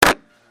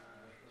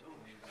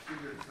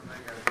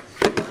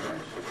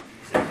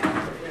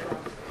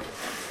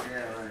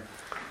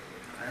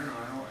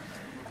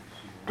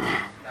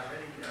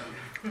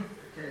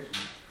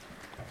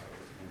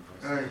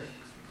I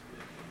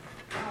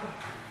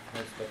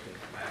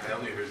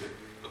only heard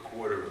a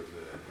quarter of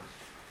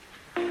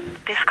the...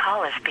 This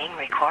call is being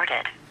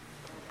recorded.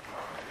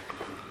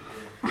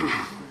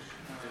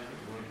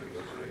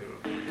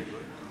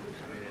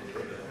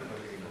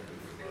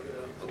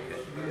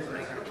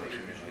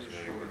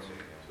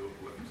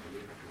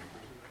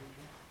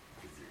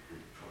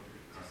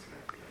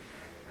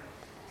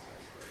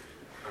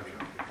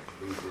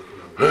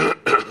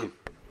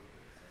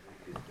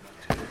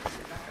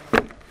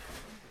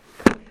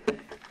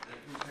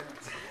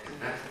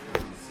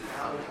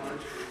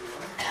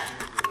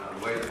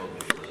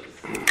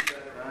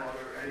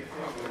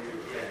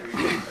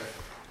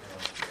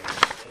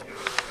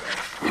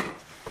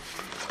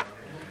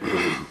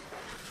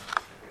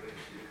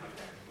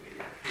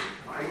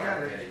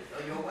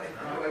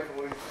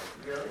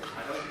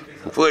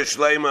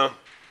 Shleima.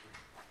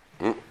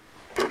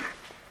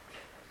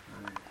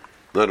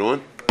 Not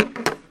on?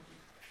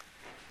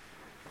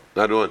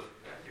 Not on.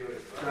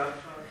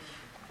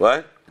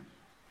 What?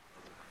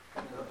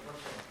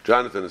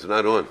 Jonathan, is it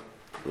not on?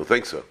 I don't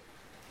think so.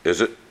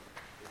 Is it?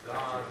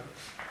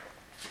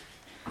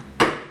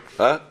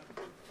 Huh?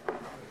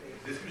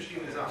 This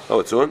machine is on.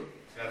 Oh, it's on?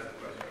 That's the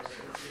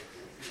question.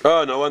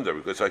 Oh, no wonder,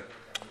 because That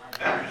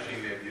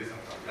machine maybe isn't on.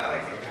 That I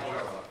can't control.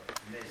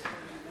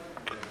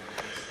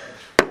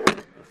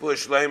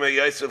 Shleima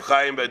Yosef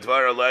Chaim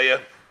Bedvar Aleya.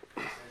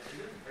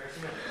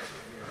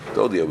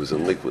 Told you I was in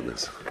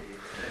liquidness.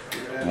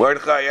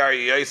 Mordechai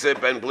Ari Yosef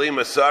Ben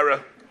Blima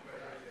Sarah.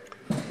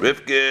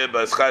 Rivke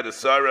Baschad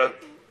Sarah.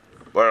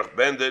 Baruch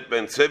Bendit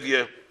Ben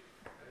Sivya.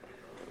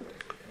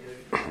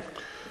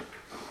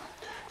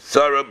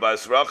 Sarah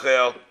Bas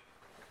Rachel.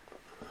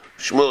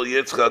 Shmuel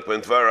Yitzchak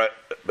Ben Tvara.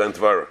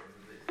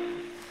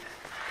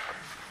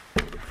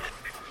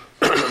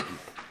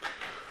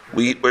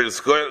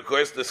 We're of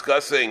course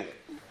discussing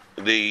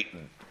the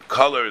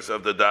colors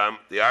of the dam,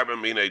 the Arba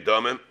Minei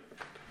Domim,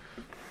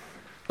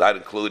 not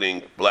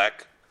including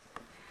black.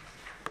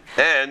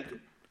 And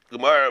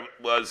Gemara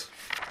was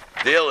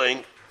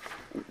dealing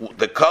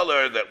the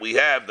color that we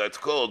have that's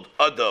called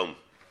Adam.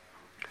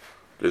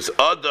 There's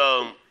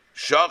Adam,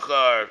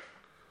 Shachar.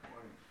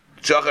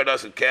 Shachar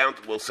doesn't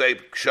count. We'll say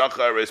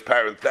Shachar is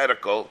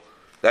parenthetical.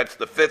 That's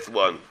the fifth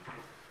one.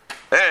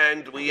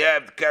 And we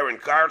have Karen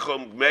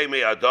Karchum,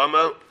 Meimi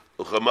Adama,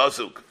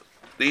 Uchamazuk.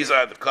 These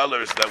are the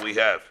colors that we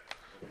have.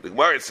 The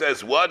Gemara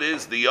says, what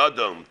is the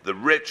Adam, the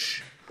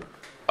rich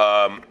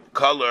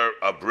color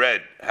of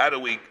bread? How do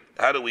we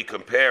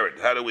compare it?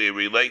 How do we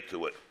relate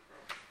to it?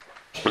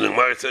 And the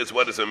Gemara says,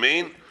 what does it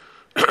mean?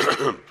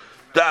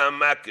 Dam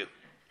makin.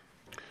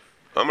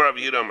 Amar Rabbi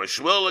Yehuda Amar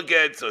Shmuel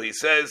again, so he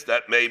says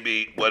that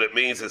maybe what it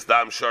means is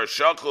dam shar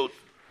shachut.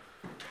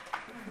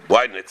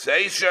 Why didn't it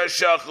say shar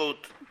shachut?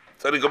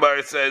 So the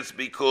Gemara says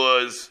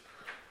because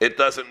it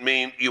doesn't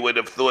mean, you would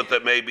have thought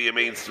that maybe it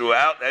means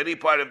throughout any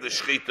part of the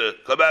shechita.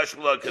 Kabash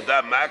blood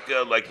kadam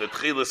makah, like the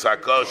tchilas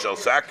hakol shel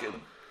sakin.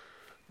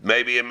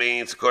 Maybe it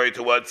means according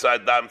to one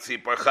side dam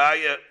tzipar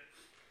chaya.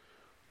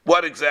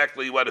 What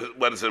exactly? What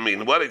does it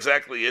mean? What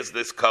exactly is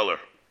this color?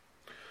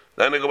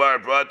 Then the Gemara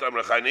brought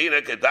Amar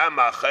Chanina kedam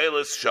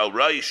machelis shel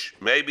reish.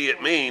 Maybe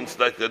it means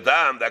like the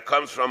dam that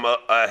comes from a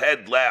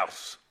head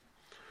louse.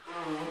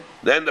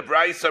 Then the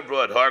Brisa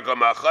brought harga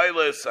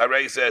machelis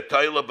areza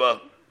toilaba.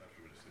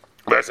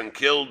 Person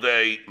killed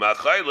a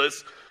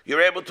machelis.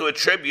 You're able to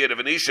attribute, if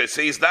an isha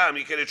sees dam,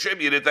 you can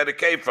attribute it that it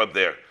came from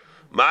there.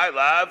 My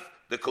love,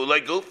 the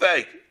kulei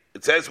gufei.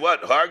 It says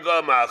what?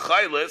 Harga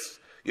machelis.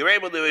 You're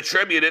able to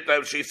attribute it that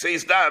if she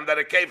sees dam, that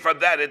it came from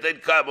that. It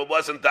did come. It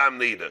wasn't dam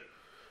neither.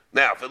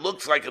 Now, if it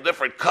looks like a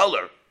different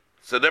color,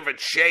 it's a different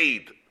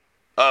shade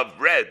of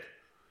red.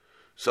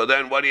 So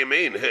then, what do you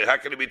mean? How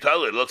can it be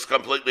told? It looks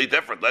completely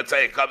different. Let's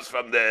say it comes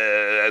from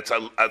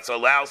it's a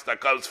louse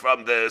that comes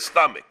from the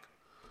stomach,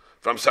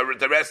 from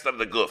the rest of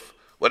the guf.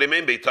 What do you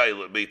mean, be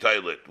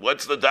toilet?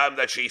 What's the dam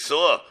that she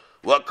saw?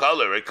 What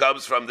color? It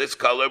comes from this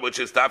color, which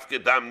is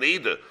dafke dam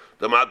nidah.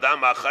 The madam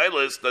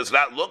achelis does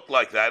not look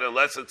like that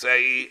unless it's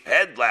a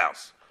head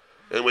louse.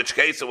 In which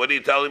case, what are you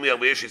telling me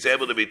over here? She's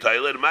able to be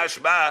toilet.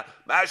 Mashma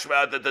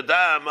that the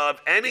dam of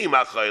any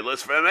machelis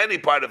from any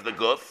part of the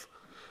guf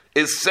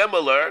is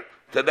similar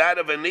to that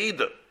of a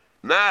nidah.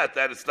 Not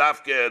that it's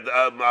dafke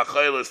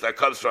machelis that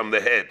comes from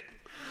the head.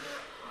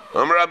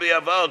 Rabbi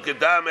Aval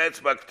kedam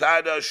etzba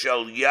ktada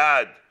shel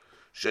yad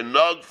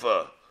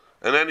shenogfa,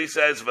 and then he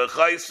says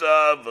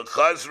v'chaysa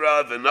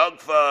v'chazra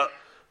v'nogfa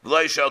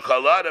v'loy shel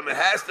kaladim. It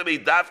has to be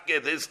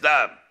dafke this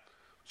dam,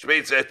 which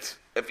means that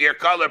if you're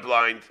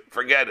colorblind,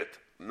 forget it.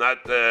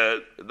 Not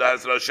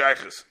that's no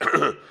shaykhs,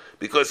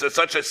 because there's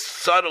such a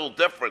subtle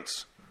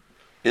difference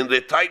in the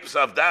types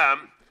of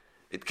dam.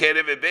 It can't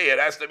even be. It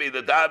has to be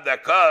the dam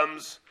that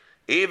comes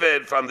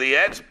even from the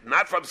edge,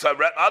 not from some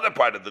other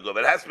part of the guf.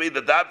 It has to be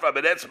the dam from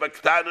an etzba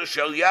ktanu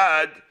shel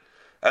yad,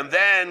 and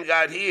then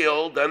got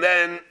healed, and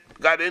then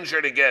got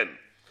injured again.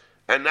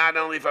 and not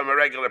only from a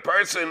regular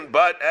person,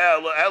 but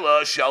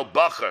ella shel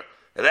bacher.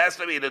 It has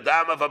to be the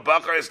dam of a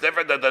bacher is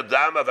different than the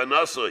dam of a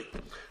nasui.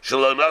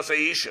 Shelo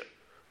nasui isha.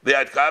 The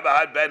adkaba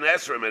had ben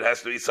esrim. It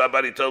has to be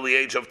somebody till the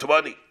age of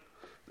 20.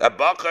 A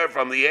bacher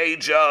from the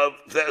age of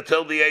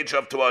till the age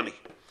of 20.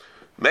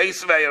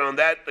 Meisvei, on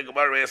that the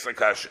Gemara asks a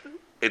kasha.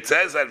 It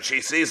says that if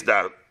she sees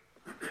dam.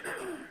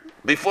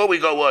 Before we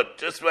go on,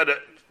 just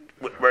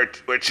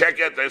we're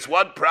checking. There's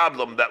one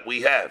problem that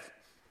we have.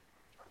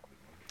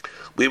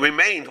 We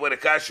remained with a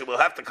kasha. We'll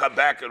have to come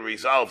back and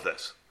resolve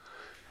this.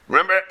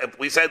 Remember, if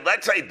we said,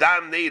 let's say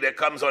dam niddah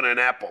comes on an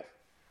apple.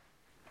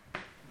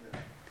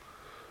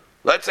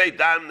 Let's say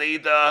dam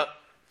niddah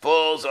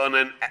falls on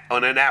an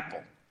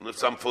apple, on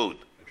some food.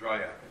 A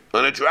dry apple.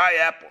 On a dry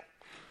apple.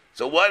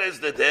 So what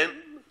is the din?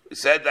 We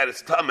said that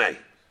it's tameh.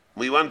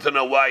 We want to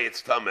know why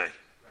it's tameh.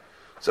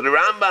 So the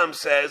Rambam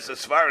says,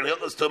 as far in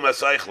Hilchos Tumah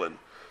Seichlin,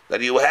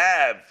 that you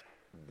have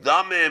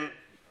damim,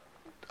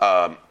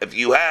 if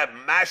you have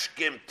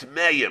mashkim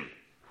tmeim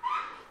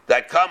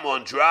that come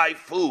on dry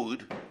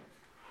food,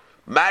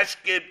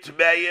 mashkim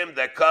tmeim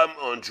that come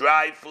on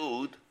dry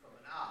food,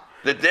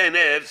 the din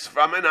is,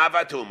 from an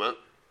avatuma,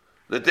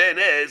 the din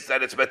is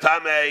that it's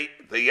betamei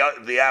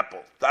the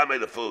apple, tamei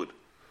the food.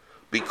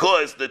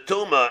 Because the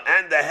tuma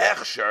and the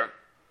hechsher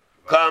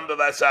come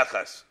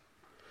b'vasachas.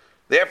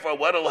 Therefore,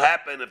 what will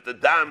happen if the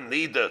dam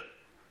niddah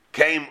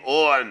came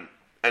on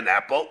an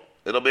apple?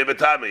 It'll be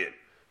betamein.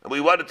 And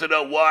we wanted to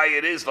know why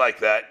it is like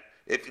that.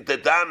 If the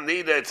dam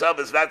niddah itself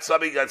is not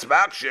something that's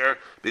makshir,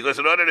 because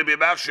in order to be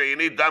makshir, you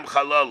need dam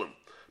chalalim.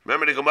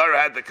 Remember the Gemara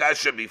had the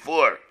kasha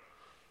before.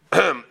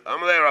 And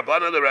the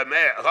Rabbanan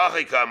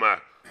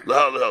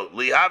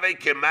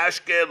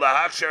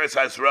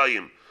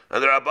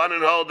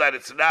hold that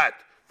it's not.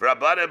 For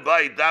Rabbanan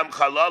by dam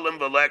chalalim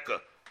v'leka.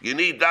 You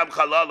need dam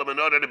chalalim in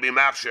order to be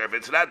machshir. If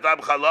it's not dam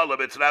chalalim,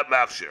 it's not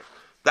machshir.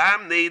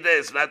 Dam niddah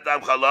is not dam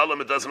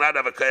chalalim. It does not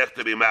have a koyach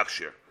to be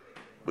machshir.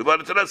 We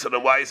wanted to know, so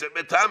then why is it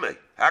betame?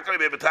 How can it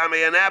be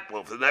betame an apple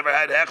if it never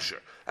had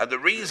hechsher? And the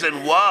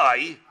reason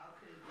why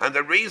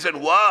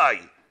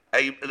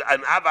an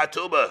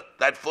avatuma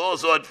that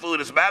falls on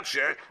food is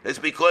machshir is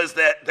because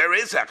there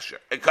is hechsher.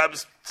 It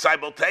comes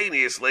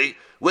simultaneously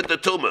with the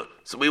tumah.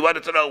 So we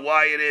wanted to know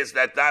why it is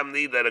that dam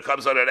niddah that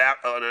comes on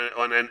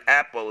an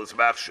apple is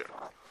machshir.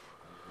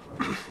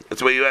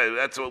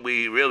 That's what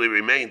we really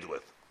remained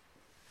with.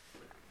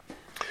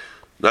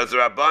 Now the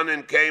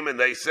Rabbanan came and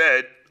they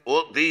said,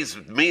 all these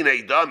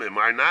minei damim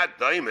are not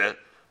daimeh,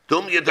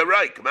 dum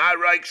yedaraik. Ma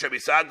raik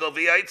shabisago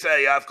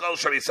v'yaitze, avkol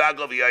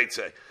shabisago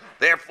v'yaitze.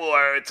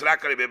 Therefore, it's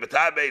not going to be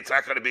betabe, it's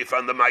not going to be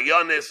from the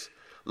mayonis.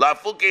 La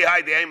fuki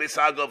hai de'em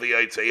isago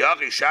v'yaitze.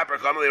 Yachi shaper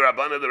kamali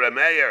Rabbanan the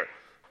Remeir.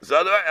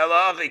 Zadar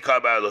elachi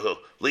kabalahu.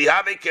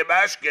 Lihavi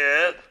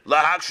kibashke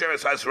lahaksher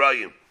es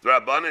hasrayim. The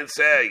Rabbanan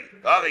say,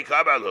 achi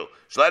kabalahu.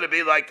 So let it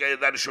be like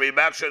that it should be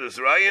maksher es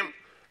rayim,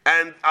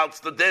 and out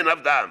the din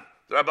of dam.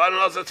 The Rabbanan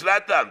knows it's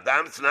not dam.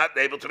 Dam is not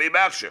able to be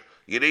maksher.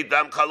 You need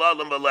dam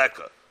kalal and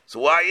maleka. So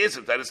why is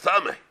it that it's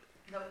tameh?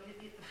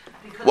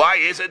 Why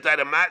is it that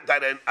a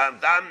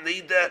dam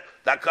niddah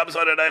that comes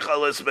on an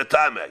echel is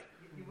betameh?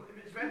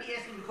 Is Rabbi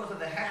asking because of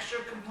the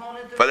hechsher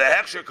component? For the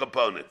hechsher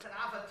component. It's an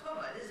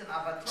avatuma. It is an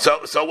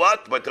avatuma. So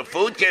what? But the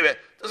food came in.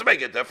 Doesn't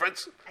make a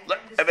difference.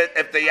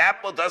 If the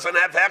apple doesn't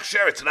have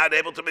hechsher, it's not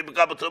able to be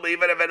become tumah,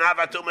 even if an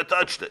avatuma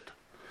touched it.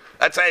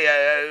 Let's say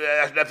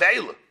a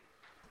nevela.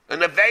 A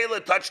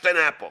nevela touched an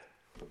apple.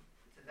 So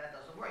that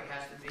doesn't work. It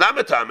has to be. Not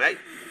tameh.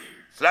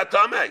 It's not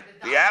tameh.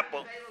 The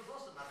apple.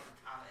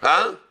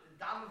 Huh?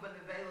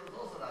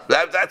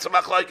 That's a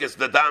machlokes.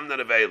 The dam the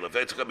nevela. If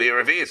it's going to be a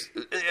revis,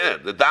 yeah,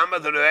 the dam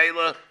of the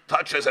nevela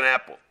touches an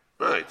apple.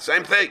 Right,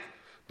 same thing.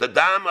 The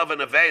dam of a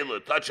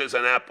nevela touches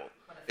an apple.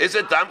 Is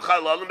it dam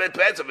chalalim? It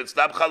depends if it's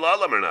dam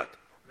chalalim or not.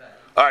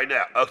 All right,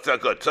 now, okay,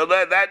 good. So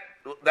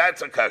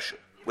that's a kasha.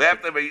 We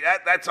have to be.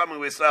 That's something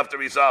we still have to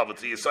resolve.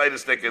 It's a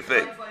yisaidistic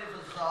thing.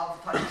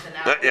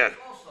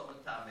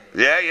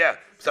 Yeah.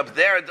 So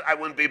there, I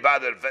wouldn't be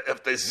bothered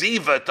if the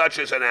ziva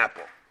touches an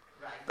apple.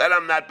 That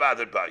I'm not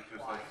bothered by,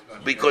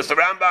 because the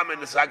Rambam in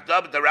the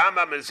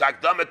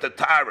Sakdam at the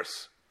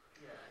Taurus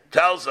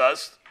tells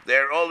us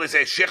there always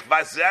a shich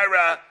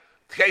vazera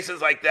cases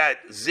like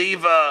that.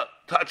 Ziva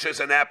touches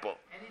an apple.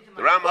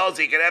 The Rambam holds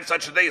he can have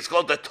such a thing. It's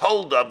called the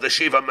tolda of the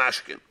shiva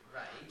mashkin.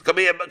 It could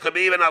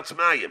be even al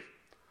mayim.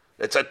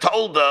 It's a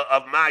tolda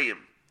of mayim.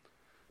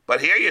 But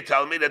here you're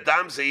telling me that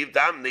dam ziv,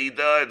 dam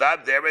niddah,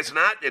 that there is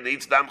not. It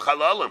needs dam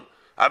chalalim.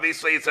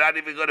 Obviously, it's not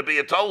even going to be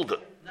a tolda.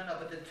 No,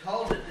 but the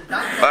tolda.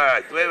 All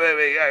right,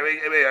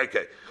 wait,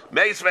 okay.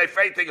 Meisvei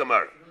freiting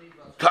Gemara.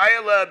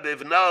 Taila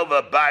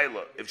bivnova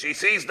baila. If she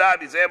sees dam,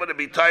 he's able to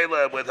be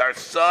taila with her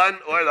son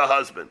or the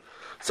husband.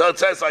 So it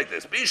says like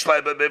this: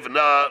 Bishlei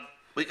bivna.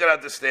 We can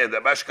understand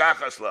that.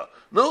 Mashkachasla.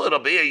 No, it'll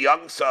be a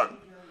young son.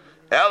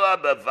 Ella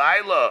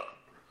bevaila.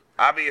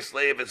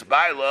 Obviously, if it's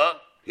baila,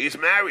 he's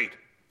married.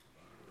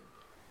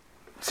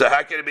 So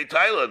how can it be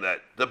taila in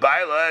that? The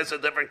baila is a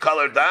different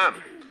color dam.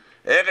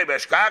 We're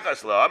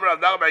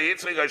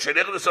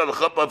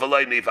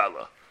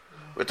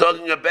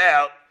talking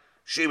about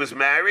she was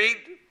married,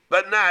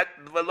 but not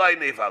v'loy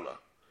nivala.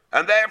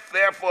 And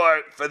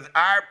therefore, for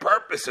our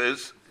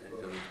purposes,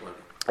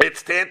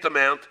 it's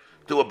tantamount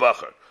to a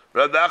bacher.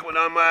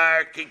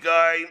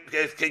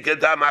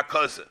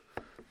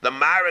 The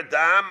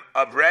maradam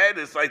of red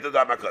is like the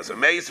damakosa.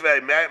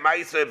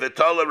 Meisve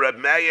v'tola Reb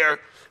Meir.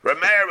 Reb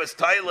Meir was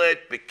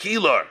toilet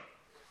bekilor.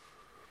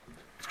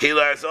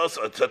 Kilor is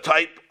also it's a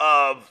type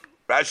of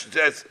Rashi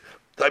says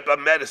type of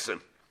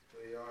medicine. For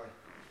the eye.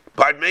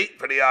 Pardon me?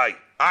 For the eye.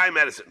 Eye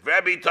medicine.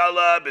 Rabbi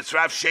Tola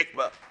b'sraf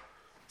shikba.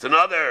 It's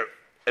another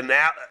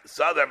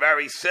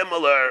very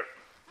similar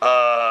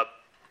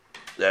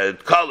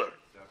color.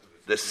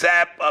 The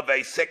sap of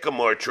a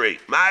sycamore tree.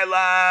 My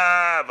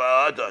love,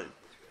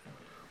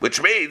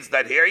 which means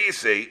that here you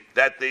see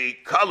that the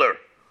color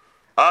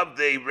of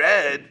the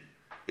red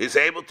is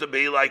able to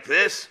be like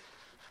this.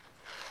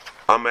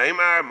 They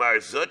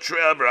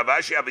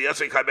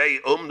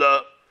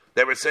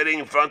were sitting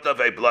in front of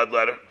a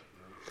bloodletter.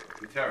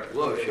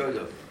 Whoa, show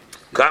them.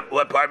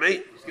 What, pardon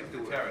me? Skip the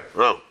terrace.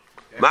 Oh.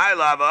 My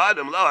love,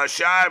 Adam, lo,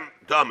 Hasham,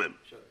 Domim.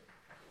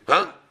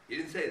 Huh? You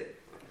didn't say that.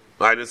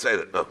 I didn't say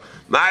that, no.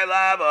 My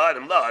love,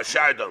 Adam, lo,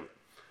 Hasham, Domim.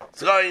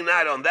 It's going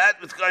not on that,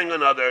 it's going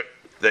on other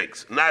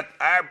things. Not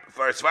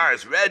for as far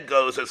as red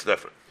goes, it's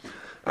different.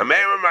 They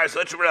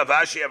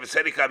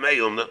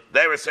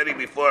were sitting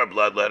before a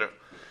bloodletter.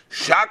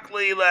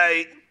 Shakli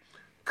le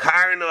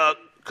karna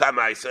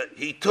kamaisa.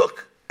 He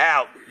took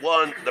out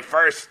the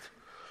first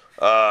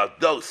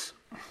dose.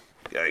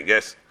 Yeah, I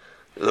guess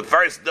the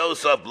first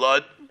dose of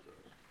blood.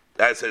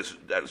 That's his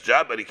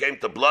job. But he came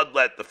to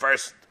bloodlet the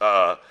first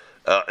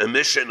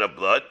emission of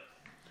blood.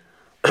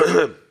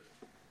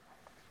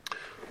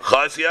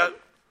 Chazia.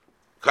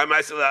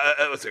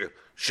 Chazia,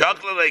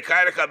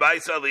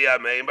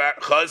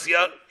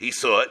 he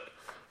saw it.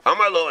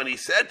 Amalo, and he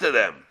said to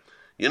them,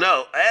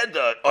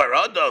 Eda or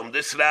Adam,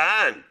 this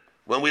Ra'an,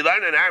 when we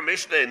learn in our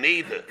Mishnah in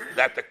Nidah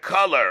that the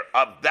color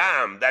of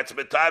dam, that's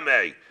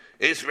betame,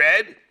 is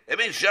red, it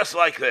means just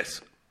like this.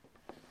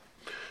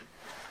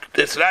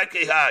 This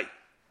Ra'ki hai.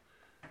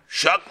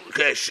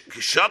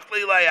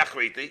 Shakli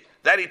layachriti,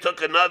 then he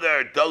took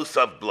another dose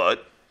of blood.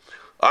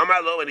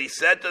 Amalo, and he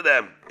said to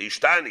them,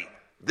 Ishtani,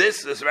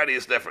 this already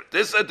is different.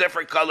 This is a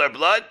different color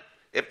blood.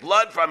 If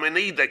blood from a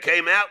Nidah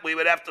came out, we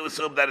would have to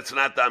assume that it's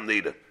not dam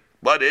Nidah.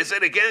 What is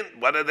it again?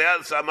 What are the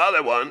other, some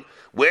other one?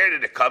 Where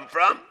did it come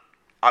from?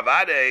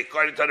 Avade,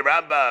 according to the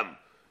Rambam,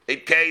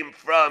 it came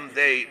from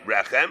the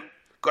Rechem.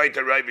 According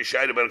to Rabbi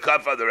Moshe, but it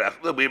come from the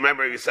Rechem. We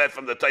remember he said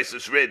from the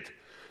Taisus Rid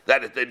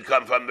that it didn't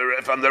come from the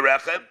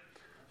Rechem.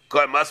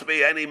 It must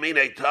be any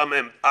Minei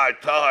Tamim or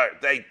Tahar.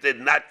 They did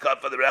not come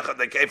from the Rechem.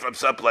 They came from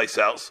someplace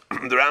else.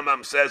 The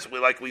Rambam says,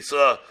 like we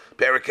saw,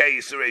 Perakei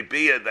Yisurei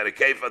Bia, that it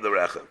came from the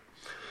Rechem.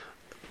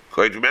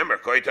 According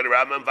to the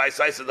Rambam,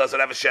 Vaisaisa doesn't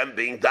have a Shem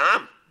being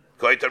Dam.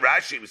 According to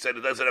Rashi, we said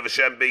it doesn't have a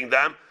Shem being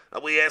Dam.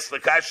 And we asked the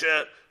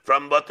Kasha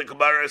from what the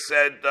Gemara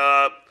said,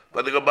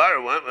 but the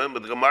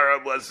Gemara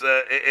was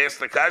asked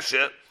the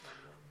Kasha,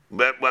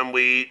 but when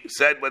the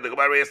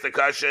Gemara asked the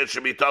Kasha, it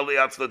should be totally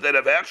out to the din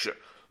of Hechsher.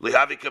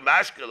 Lihavi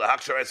Kamashka,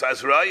 Lahakshar Es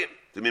Azrayim,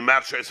 to be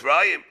Machshar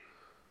Esrayim.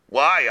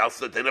 Why? Else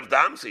the din of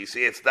Dam. So you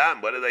see, it's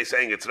Dam. What are they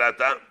saying? It's not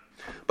Dam.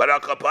 But Al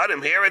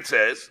Kapadim, here it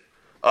says,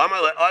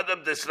 Amar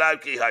Adam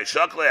Dislavki Hai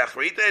Shakle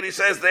Achrita, and he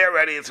says there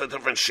already it's a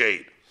different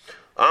shade.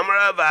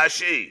 Amar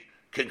Avashi,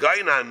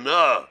 Kigayna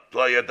Na,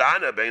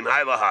 Ployadana Bein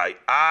Hai Lahai.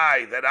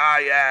 That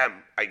I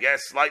am, I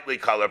guess, slightly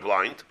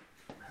colorblind.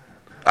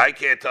 I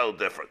can't tell the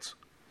difference.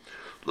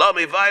 Lo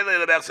mi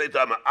vayle lebech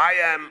dama. I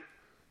am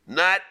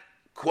not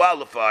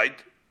qualified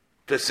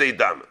to see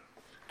dama.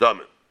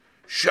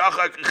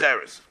 Shachar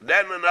cheres.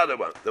 Then another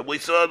one. That we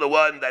saw the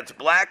one that's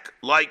black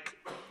like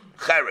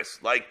cheres,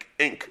 like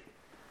ink.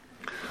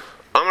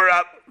 Amar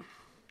up.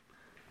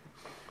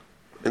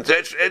 It's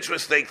an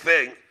interesting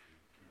thing.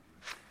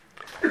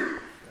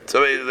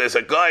 So there's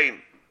a guy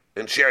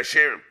in Shir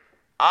Shirim.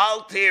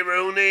 Al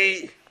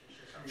tiruni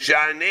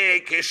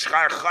shani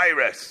kishchar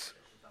chayres.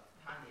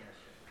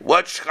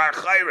 What shchar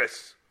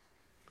chayres?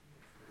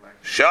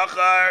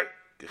 Shachar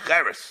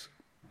cheres.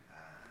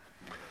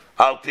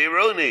 Al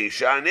tiruni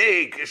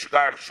shani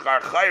kishchar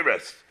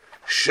chayres.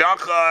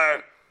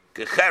 Shachar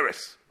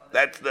cheres.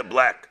 That's the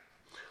black.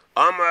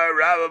 Amar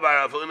Rabbi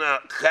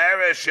Baravuna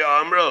cheres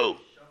shamru.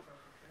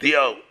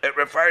 Dio. It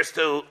refers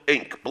to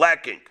ink,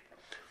 black ink.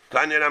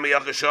 Tanya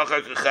Namiyach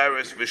Shachar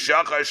Kecheres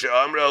V'Shachar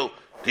She'amro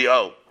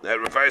Dio. That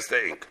refers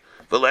to ink.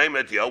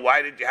 V'Leimet Dio.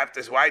 Why do you have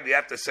to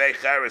say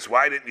Cheres?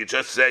 Why didn't you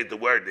just say the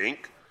word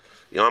ink?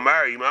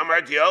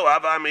 Yomar Dio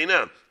Ava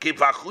Amina Ki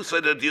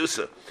Pachusa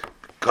Dedusa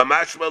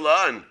Kamash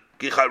Malan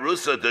Ki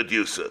Charusa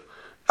Dedusa.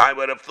 I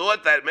would have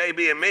thought that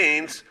maybe it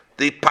means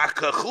the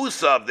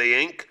pakachusa of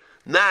the ink,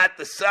 not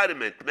the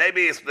sediment.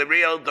 Maybe it's the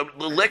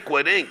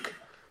liquid ink,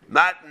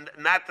 not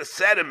the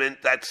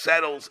sediment that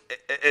settles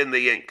in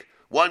the ink.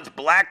 One's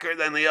blacker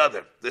than the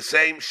other, the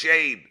same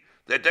shade.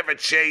 They're different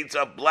shades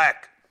of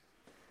black.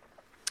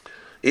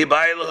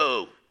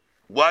 Ibailahu,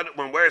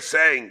 when we're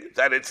saying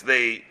that it's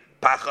the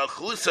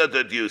pachachusa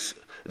dedusa,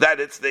 that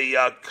it's the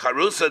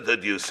charusa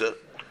dedusa,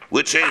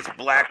 which is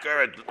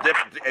blacker,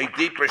 a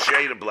deeper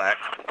shade of black.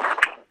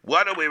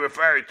 What are we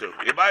referring to?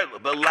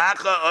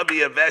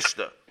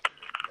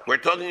 We're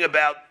talking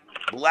about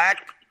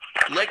black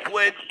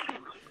liquid,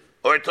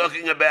 or we're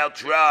talking about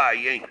dry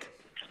ink.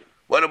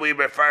 What are we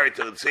referring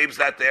to? It seems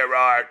that there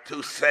are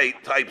two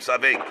types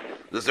of ink.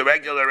 There's the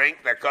regular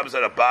ink that comes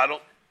in a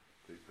bottle,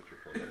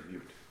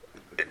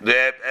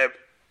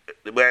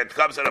 where it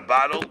comes in a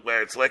bottle,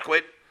 where it's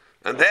liquid,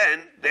 and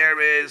then there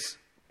is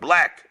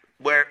black,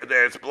 where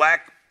there's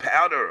black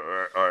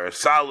powder or a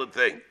solid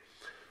thing,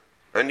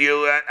 and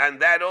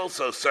that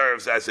also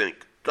serves as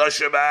ink.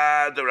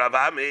 Toshaba the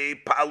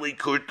Ravami Pali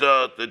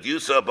Kurta the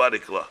Dusa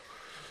Badikla.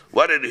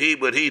 What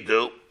would he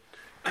do?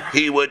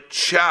 He would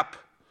chop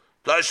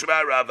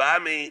Toshaba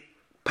Ravami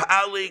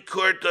Pali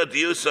Kurta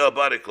Dusa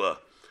Badikla.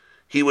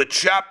 He would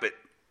chop it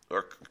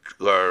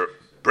or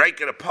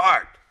break it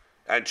apart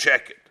and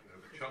check it.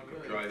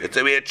 It's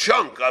to be a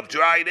chunk of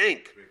dried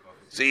ink.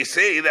 So you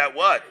see that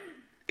what?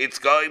 It's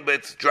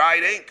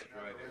dried ink.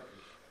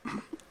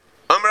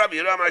 Amar Rabbi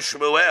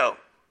Shmuel,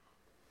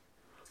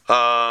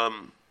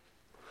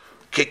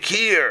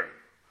 Kikir,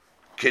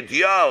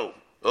 Kidyo,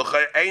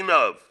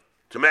 Einov,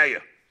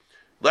 Tameya.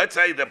 Let's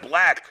say the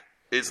black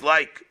is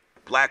like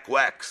black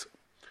wax,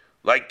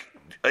 like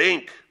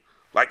ink,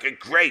 like a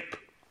grape.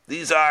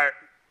 These are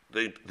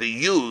the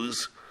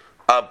hues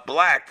of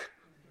black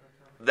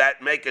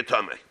that make it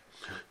tummy.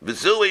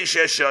 V'zui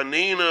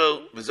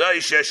sheshaninu,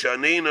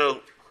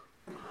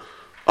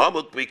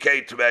 amuk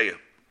b'kei tameya.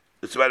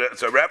 It's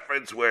a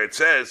reference where it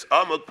says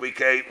amuk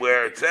b'kei,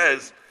 where it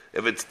says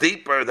if it's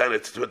deeper, then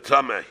it's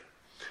tummy.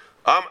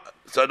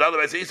 So in other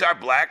words, these are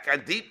black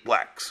and deep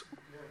blacks.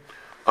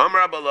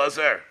 Amar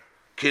Abelazar,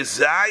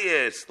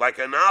 kizayis, like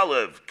an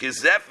olive,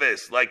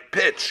 kizephes, like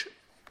pitch,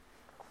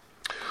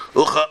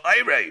 ucha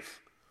ayrev,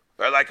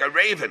 or like a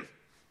raven,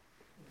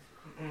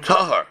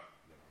 tahar.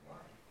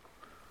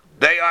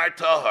 They are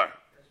tahar.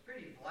 It's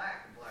pretty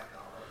black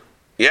olive.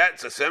 Yeah,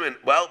 it's a simon.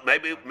 Well,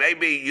 maybe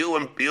you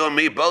and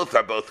me both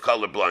are both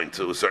colorblind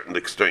to a certain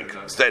extent.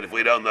 Instead, if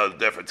we don't know the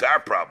difference, our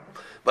problem.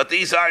 But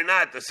these are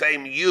not the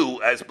same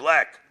hue as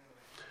black.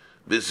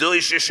 V'zui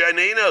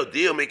sheshanino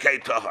diu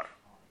mikei tahar.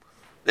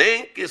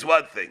 Ink is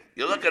one thing.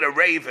 You look at a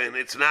raven,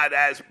 it's not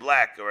as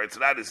black, or it's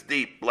not as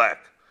deep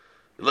black.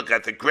 You look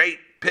at the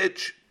great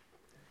pitch.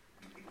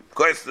 Of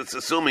course, it's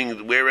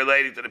assuming we're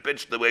relating to the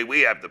pitch the way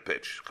we have the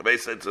pitch.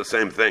 Basically, it's the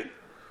same thing.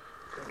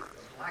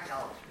 Black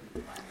olive.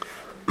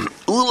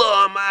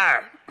 Ula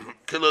Amar,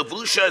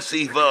 Kilavusha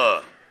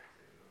Siva.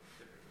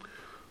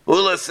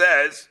 Ula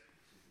says,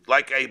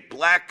 like a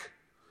black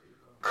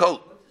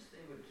coat.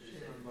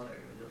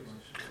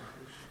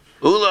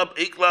 Ula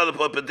Ikla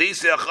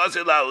Papadisia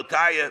Chazila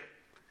Utaya.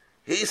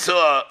 He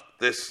saw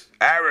this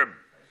Arab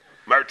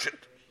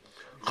merchant.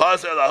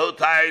 Chazila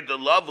Utaya, the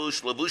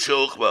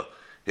Lavusha Uchba.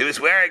 He was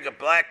wearing a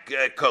black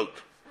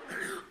coat.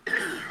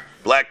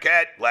 Black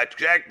hat, black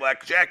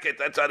jacket.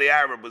 That's how the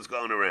Arab was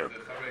going around.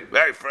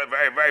 Very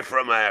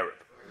from Arab.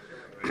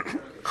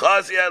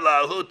 Chazia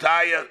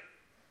lahutaya,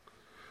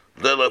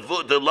 the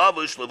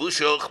lavush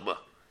lavusha uchma.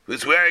 He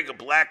was wearing a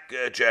black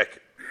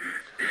jacket.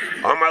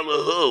 Amar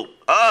lahu.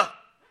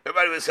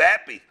 Everybody was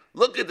happy.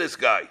 Look at this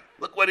guy.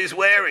 Look what he's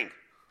wearing.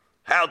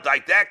 How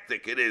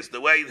didactic it is,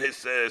 the way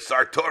his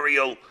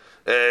sartorial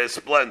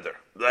splendor.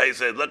 They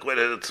said, look what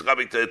it's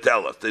coming to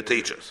tell us, to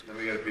teach us. Let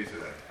me get a piece of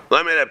that.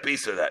 Let me get a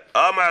piece of that.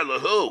 Amar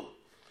lahu.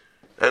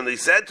 And he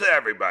said to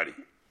everybody,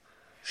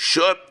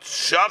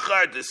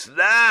 Shachar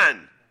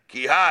desnan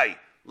kihai.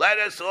 Let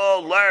us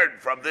all learn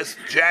from this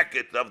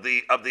jacket of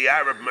the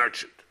Arab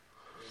merchant.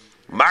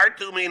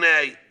 Martu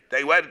mine.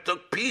 They went and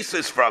took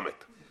pieces from it.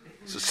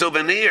 It's a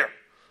souvenir.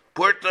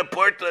 Porta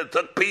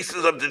took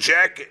pieces of the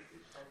jacket.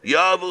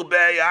 Yavu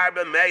Bey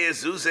Arba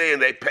Meyazuze,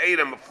 and they paid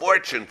him a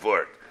fortune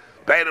for it.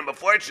 Paid him a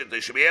fortune. They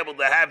should be able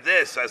to have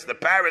this as the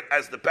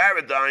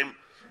paradigm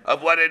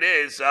of what it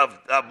is, of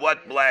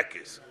what black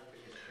is.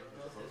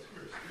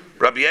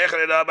 Rabbi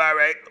Yechanan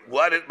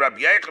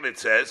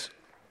says,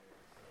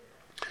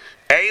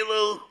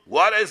 Elu,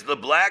 what is the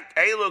black?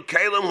 Elu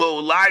Kalim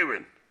hu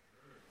Lyran.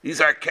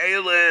 These are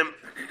Kalim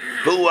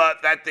who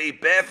that the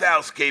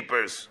bathhouse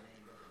keepers,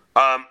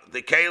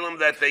 the Kalim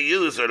that they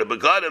use, or the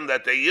begadim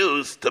that they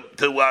use to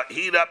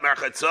heat up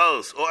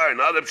merchatzos, or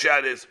another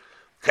pshat is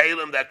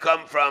Kalim that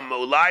come from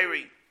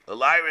Ulayri,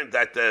 Ulayrin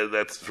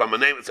that's from a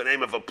name. It's the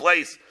name of a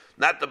place,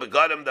 not the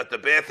begadim that the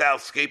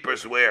bathhouse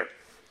keepers wear.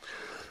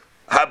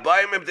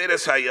 Habayim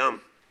ibdidas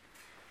hayam.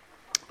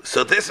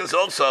 So this is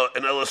also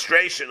an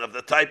illustration of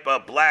the type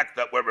of black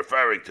that we're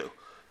referring to.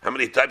 How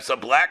many types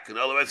of black? In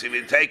other words, if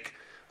you take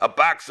a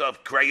box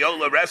of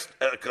Crayola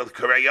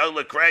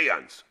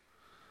crayons,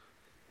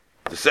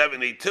 the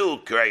 72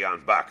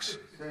 crayon box.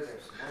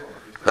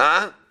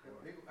 Huh?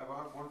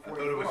 I thought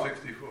it was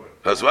 64.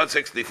 That's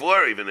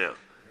 164 even now.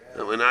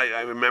 And when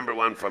I remember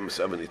one from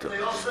 72. They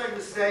all saying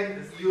the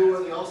same you,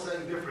 and they all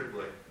saying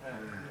differently.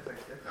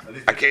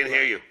 I can't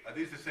hear you. Are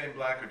these the same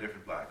black or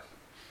different blacks?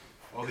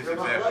 All these The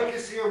examples. Machlaik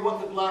is here what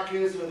the black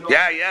is. Or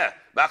Yeah.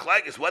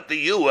 Machlaik is what the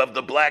hue of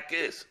the black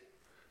is.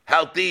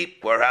 how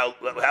deep or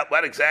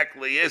what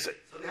exactly is it?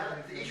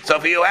 Each So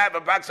one if you have a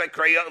box of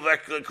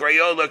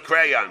Crayola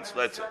crayons,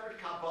 let's say,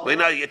 we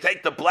know you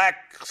take the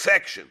black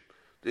section.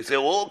 They say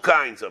all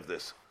kinds of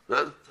this.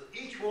 Huh? So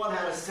each one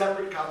had a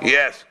separate component.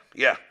 Yes,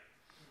 yeah.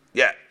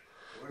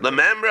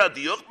 Remember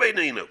the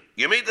Yukbeininu.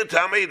 You mean to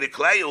tell me the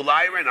clay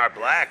ulayrin are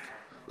black?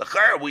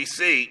 L'chara we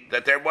see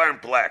that they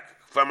weren't black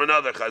from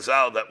another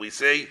chazal that we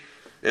see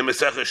in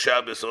Masechah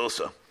Shabbos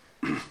also.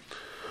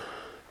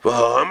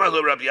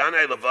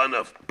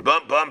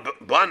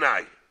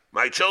 Banai,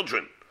 my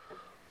children,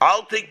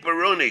 I'll take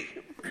baruni.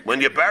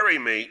 When you bury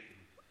me,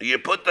 you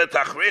put the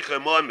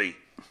tachrichim on me.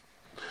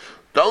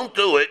 Don't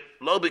do it.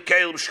 Lo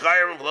b'kelim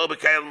shchayrim, lo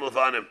b'kelim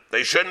levanim.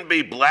 They shouldn't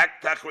be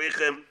black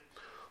tachrichim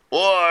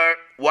or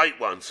white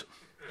ones.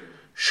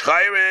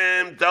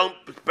 Shchayrim, don't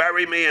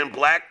bury me in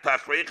black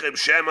tachrichim.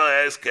 Shema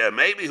eske.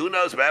 Maybe, who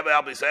knows? Maybe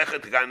I'll be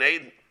sechet to Gan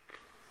Eden.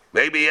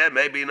 Maybe yeah,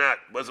 maybe not.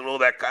 Wasn't all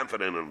that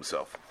confident in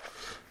himself.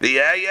 I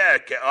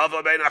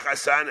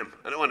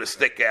don't want to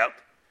stick out.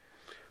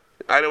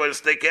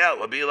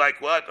 It'll be like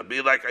what? It'll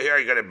be like, here,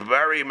 you're going to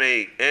bury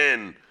me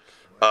in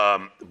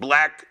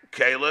black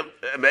kalim.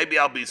 Maybe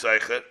I'll be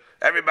zeichet.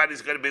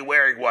 Everybody's going to be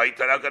wearing white,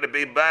 and I'm going to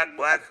be black.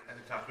 And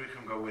the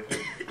tachrichim go with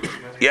it.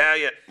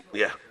 Yeah.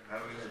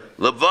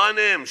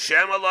 Levanim,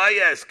 Shema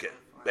Layeske.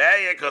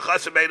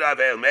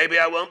 Maybe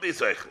I won't be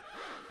zeichet.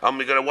 I'm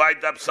going to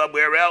wind up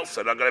somewhere else,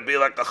 and I'm going to be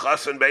like the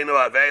Chassan Beinu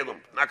Avelim.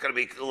 Not going to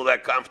be all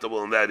that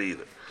comfortable in that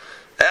either.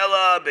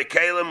 Ella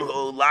bekalim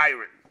hu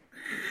lyrin.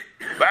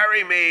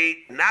 Bury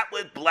me not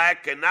with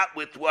black and not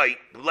with white.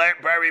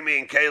 Bury me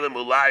in kalim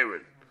hu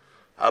lyrin.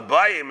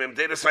 Abayim im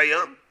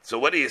sayam. So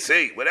what do you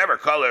see? Whatever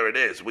color it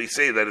is, we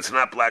see that it's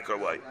not black or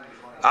white.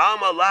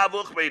 Alma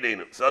lavuch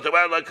beidinu. So to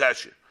like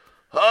kasha.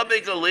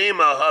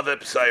 Habigalima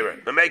havip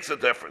siren. It makes a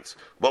difference.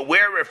 What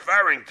we're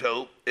referring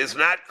to is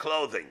not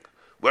clothing.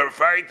 We're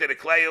referring to the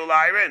clay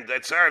ulayrin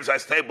that serves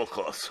as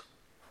tablecloths.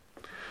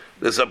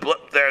 There's a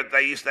there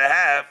they used to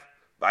have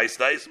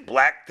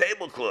black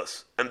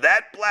tablecloths, and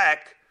that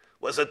black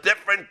was a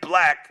different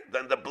black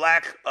than the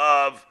black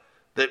of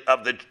the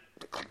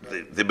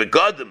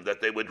begadim that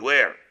they would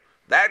wear.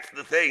 That's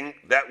the thing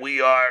that we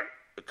are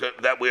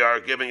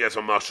giving as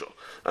a mashal.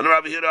 And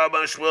Rabbi Yehuda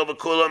Amar Shmuel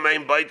v'kulam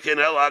ein baitkin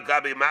el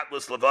agabi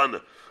matlas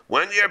levana.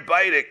 When you're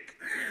biting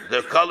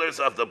the colors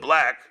of the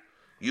black,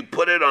 you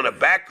put it on a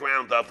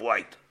background of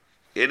white.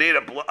 You need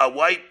a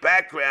white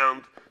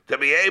background to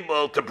be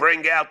able to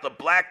bring out the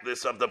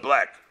blackness of the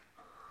black.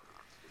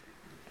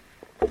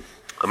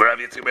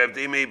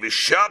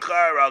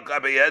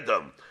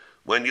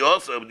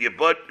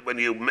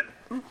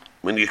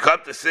 When you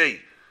come to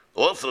see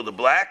also the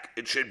black,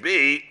 it should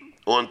be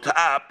on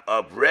top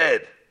of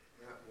red.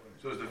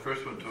 So is the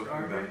first one talking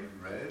about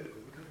red?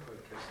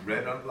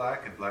 Red on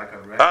black and black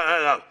on red?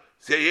 No.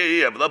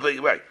 See,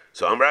 right.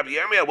 So I'm Rabbi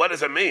Yirmiyah. What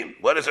does it mean?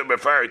 What does it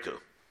refer to?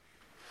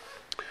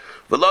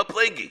 V'lo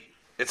pligi.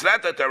 It's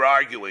not that they're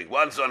arguing.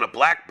 One's on a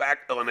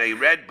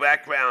red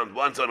background.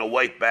 One's on a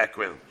white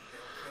background.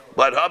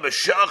 But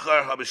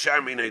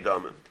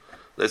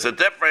there's a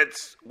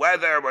difference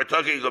whether we're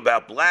talking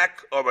about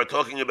black or we're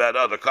talking about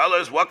other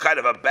colors. What kind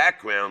of a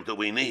background do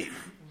we need?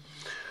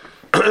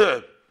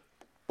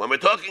 When we're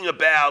talking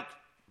about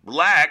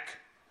black,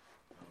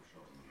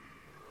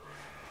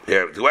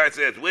 here, where it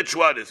says which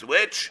one is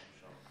which,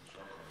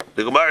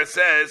 the Gemara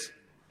says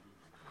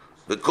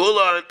the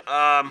kulan.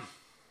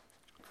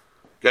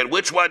 Again,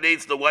 which one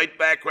needs the white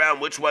background?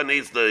 Which one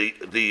needs the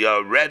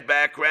red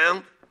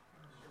background?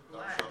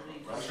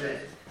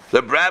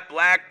 The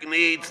black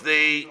needs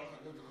the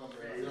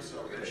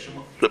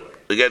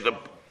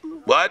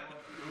what?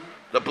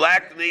 The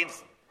black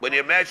needs, when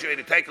you measure it,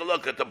 you take a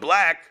look at the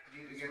black,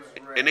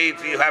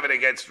 you have it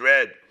against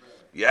red.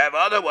 You have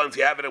other ones,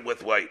 you have it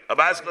with white.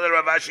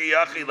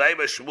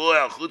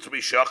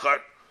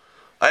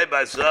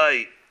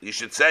 You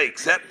should say,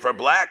 except for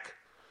black.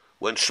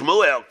 When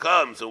Shmuel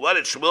comes, and what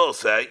did Shmuel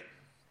say?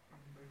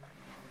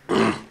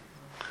 Amar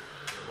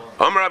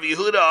Rav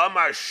Yehuda,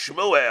 Amar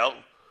Shmuel,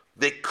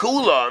 the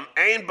kulam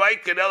ein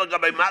baikin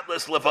elagabe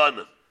matlas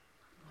levana.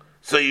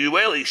 So you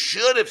really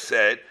should have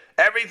said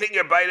everything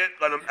you're biting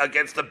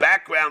against the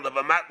background of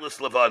a matlas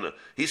levana.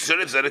 He should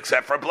have said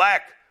except for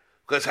black,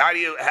 because how do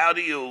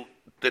you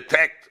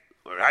detect,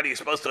 or how are you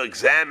supposed to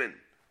examine?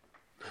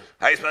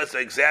 How are you supposed to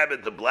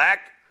examine the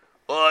black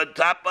on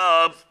top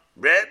of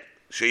red?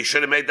 So you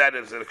should have made that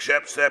as an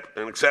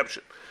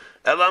exception.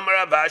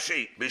 Elamar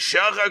Avashi,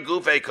 B'shachar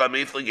Gufei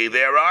Kamiflagi,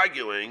 they're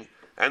arguing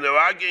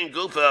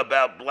Gufa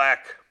about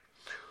black.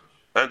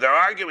 And they're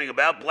arguing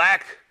about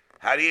black.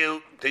 How do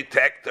you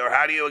detect or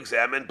how do you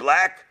examine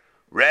black?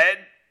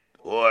 Red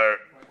or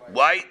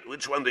white?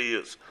 Which one do you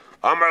use?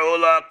 Amar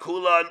Ola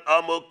Kulan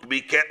Amuk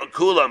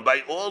Kulan,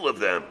 by all of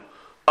them.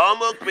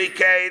 Amuk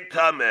Mikain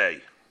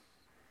Tameh.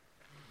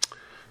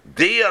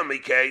 Dia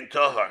Mikain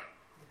Tahar.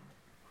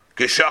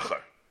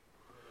 Kishachar.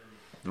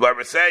 But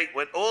we're saying,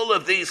 with all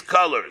of these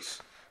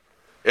colors,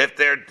 if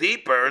they're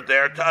deeper,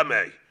 they're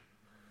tameh.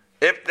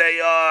 If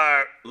they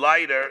are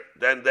lighter,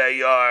 then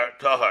they are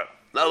tahar.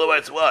 In other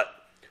words, what?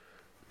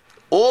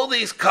 all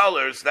these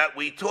colors that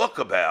we talk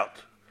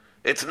about,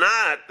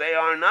 they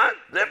are not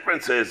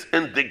differences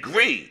in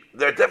degree.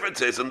 They're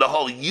differences in the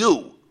whole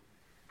hue,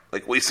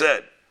 like we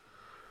said.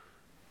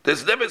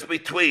 There's a difference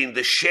between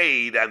the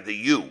shade and the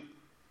hue.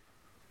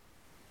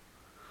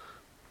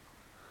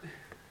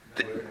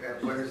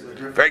 What is the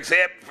difference?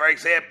 For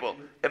example,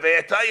 if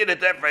I tell you the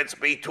difference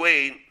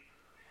between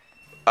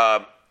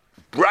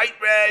bright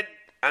red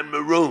and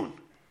maroon,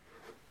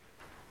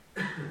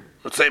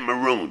 let's say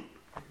maroon,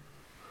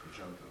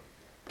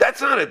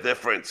 that's not a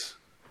difference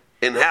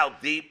in how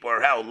deep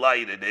or how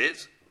light it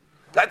is.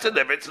 That's a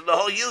difference in the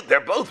whole hue. They're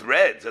both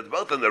reds. It's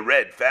both in the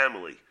red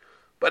family.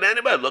 But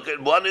anybody look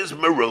at one is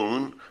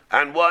maroon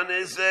and one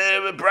is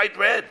bright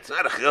red. It's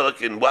not a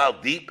chiluk in how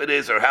deep it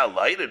is or how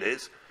light it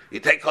is. You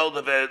take hold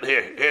of it.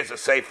 Here's a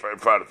sefer in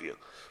front of you.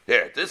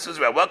 Here, this is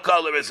red. What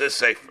color is this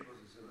sefer?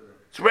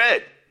 It's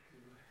red.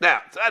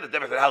 Now, it's not a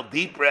difference in how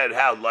deep red,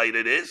 how light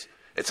it is.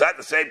 It's not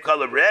the same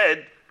color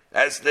red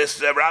as this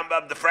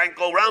Rambam, the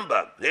Frankel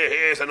Rambam.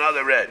 Here's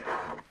another red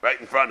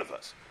right in front of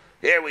us.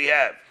 Here we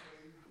have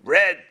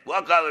red.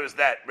 What color is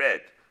that?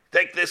 Red.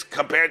 Take this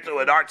compared to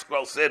an art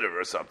scroll siddur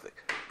or something,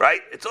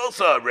 right? It's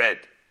also a red.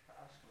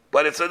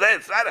 But it's not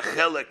a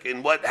chiluk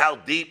in how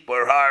deep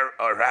or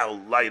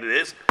how light it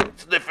is.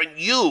 It's a different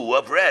hue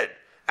of red.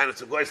 And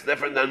it's, of course,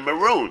 different than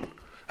maroon.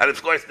 And it's,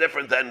 of course,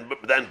 different than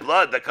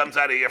blood that comes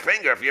out of your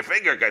finger if your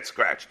finger gets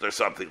scratched or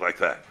something like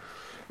that,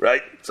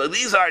 right? So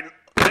these are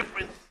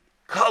different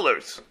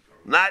colors,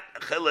 not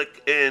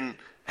chiluk in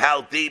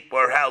how deep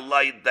or how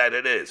light that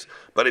it is.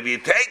 But if you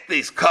take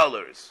these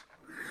colors,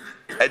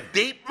 a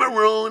deep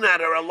maroon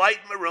and a light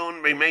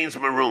maroon remains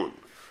maroon,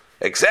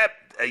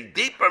 except a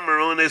deeper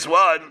maroon is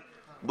one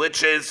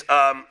which is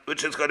going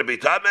to be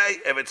tamei.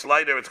 If it's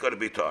lighter, it's going to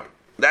be tar.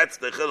 That's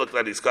the chiluk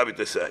that he's coming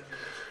to say.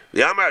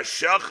 Yamar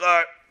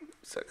shachar.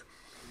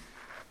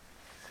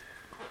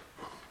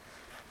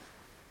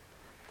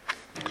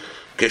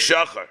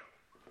 Keshachar.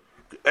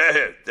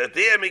 The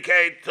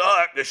diamikay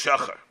tar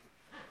keshachar.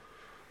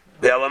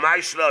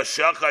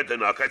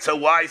 So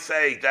why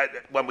say that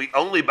when we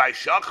only by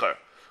shachar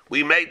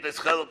we made this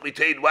chiluk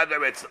between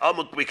whether it's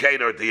amuk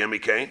mikain or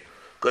diamikain?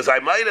 Because I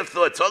might have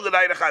thought I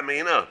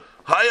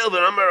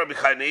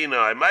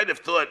might have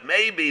thought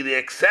maybe the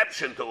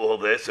exception to all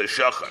this is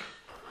shachar.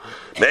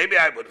 Maybe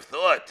I would have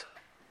thought.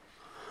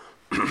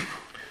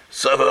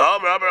 So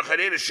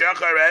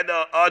shachar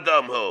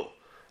adam hu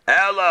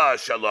ella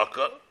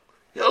shalaka.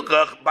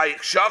 By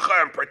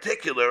shachar in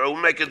particular, it will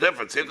make a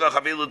difference. We don't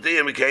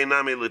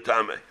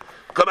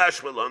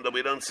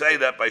say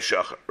that by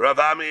shachar.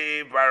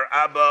 Ravami bar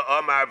Abba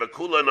Omar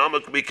v'kula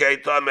namak mikei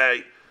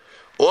tamei.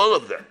 All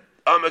of them.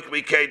 Amak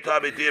mikei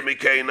tamei dia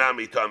mikei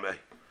nami tamei.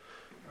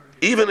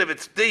 Even if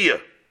it's dia,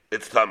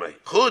 it's tamei.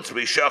 Chutz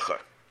b'shachar.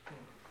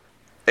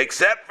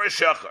 Except for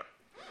shachar.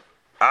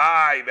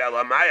 Ay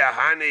ve'lamaya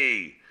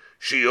hani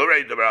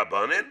shiurei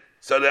d'Rabbanan.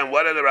 So then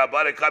what are the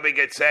Rabbanan coming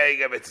and saying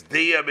if it's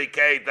dia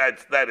mikei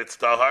that it's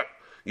tahar?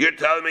 You're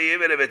telling me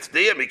even if it's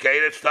dia mikei,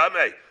 it's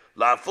tamei.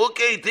 La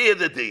fuke dia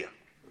the dia.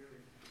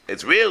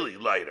 It's really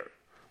lighter.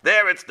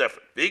 There it's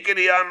different.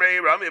 Vikini amri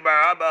rami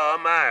bar Abba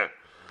amar.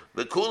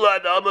 The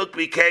kula amuk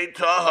mikei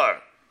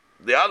tahar.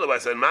 The other one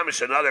said mamish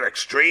another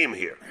extreme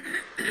here.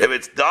 If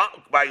it's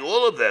by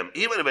all of them,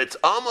 even if it's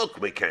amuk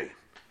mikei,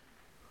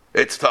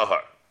 it's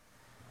tahar.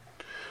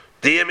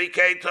 Dia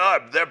mikei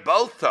tahar. They're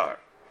both tahar.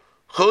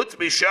 Chutz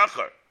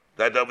b'shachar.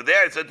 That over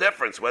there it's a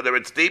difference, whether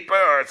it's deeper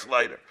or it's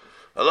lighter.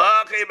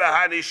 Alachi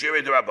b'hani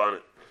shiri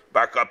d'Rabbanan.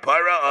 Bar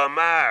kapara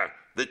amar.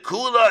 The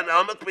kula and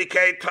amuk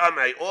mikei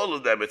tamei. All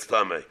of them it's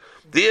tamei.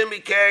 Dia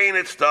mikei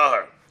it's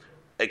tahar.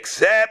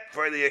 Except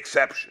for the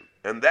exception.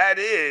 And that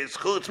is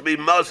chutz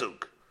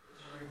b'mazug.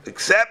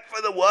 Except for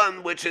the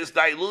one which is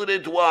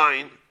diluted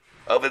wine.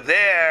 Over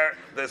there,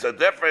 there's a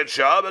difference.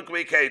 Amuk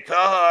mikei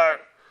tahar.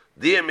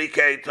 Dia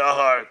mikei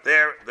tahar.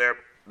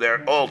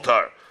 They're all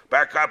tahar.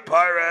 Bar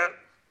kapara,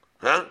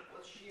 huh?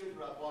 What's Shir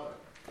Rabbanan?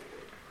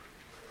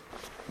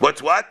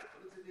 What's what?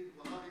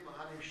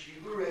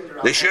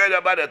 The The Shir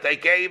Rabbanan, they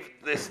gave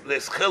this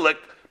chiluk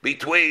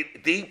between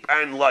deep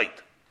and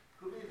light.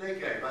 Who did they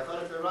give? I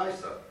thought it's the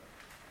Raisa.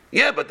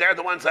 Yeah, but they're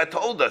the ones that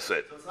told us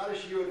it. So it's not a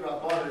Shir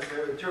Rabbanan, it's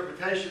their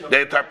interpretation of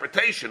The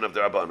interpretation of the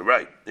Rabbanan,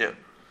 right? Yeah.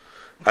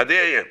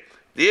 Adiyah.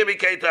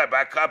 Di'emiketa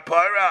by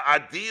kapara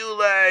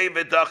adiule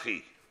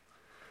v'dachi.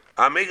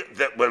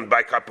 When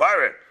by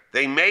kapara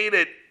they made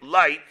it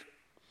light,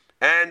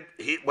 and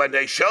when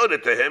they showed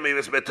it to him, he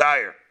was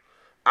metayr.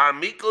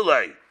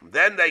 Amikulei.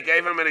 Then they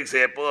gave him an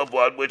example of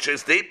one which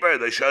is deeper.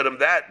 They showed him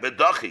that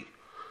v'dachi.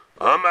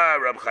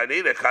 Amar Rab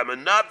Chanina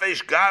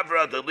kamenafesh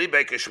gavra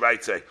delibe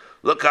kishvaitze.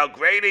 Look how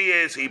great he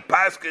is. He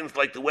paskins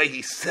like the way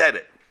he said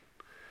it.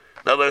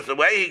 Now, there's the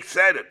way he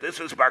said it. This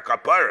was bar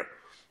kapara.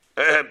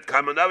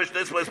 Kamenafesh.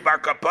 This was bar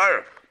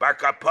kapara. Bar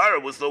kapara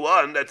was the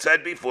one that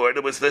said before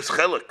there was this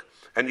chiluk.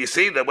 And you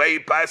see the way he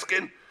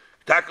paskin.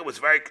 Taka was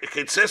very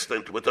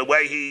consistent with the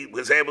way he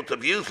was able to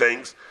view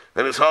things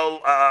and his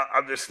whole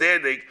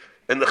understanding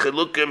in the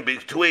chilukim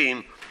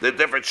between the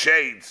different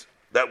shades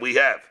that we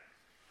have.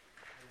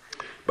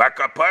 Bar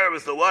Kapara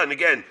was the one.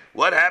 Again,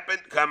 what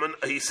happened?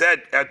 He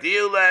said,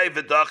 Adiulei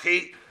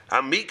v'dachi,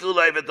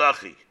 amikulei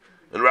v'dachi.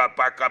 And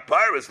Bar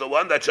Kapara is the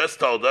one that just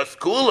told us,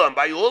 Kulam,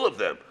 by all of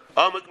them.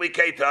 Omik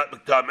mikei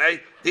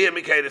tamei, dia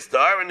mikei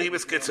star, and he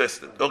was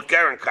consistent.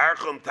 Ukeren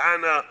karchum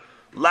tana,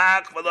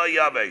 lach v'lo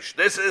yavesh.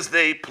 This is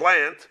the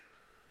plant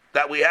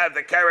that we have,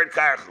 the keren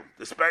karchum,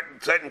 the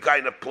certain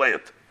kind of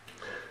plant.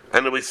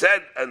 And we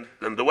said, and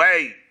the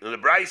way, in the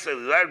Brisa,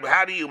 we learned,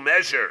 how do you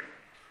measure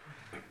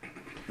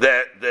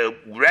the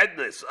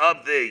redness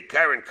of the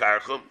keren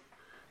karchum?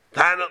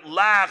 Tana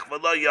lach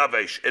v'lo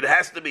yavesh. It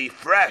has to be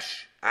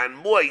fresh and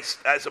moist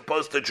as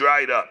opposed to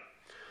dried up.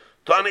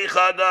 Tani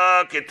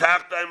chada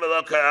kitachtain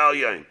v'lo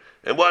ka'alyain.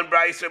 In one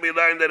Brisa we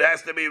learned that it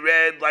has to be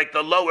red like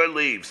the lower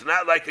leaves,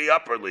 not like the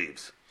upper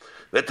leaves.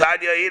 It has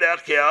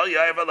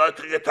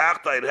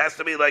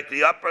to be like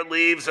the upper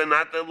leaves and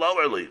not the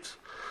lower leaves.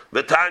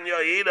 The Tanya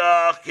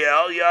Idach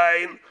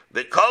Ke'el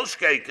the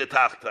Kolshkei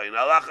Ketachtain,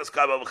 Alachas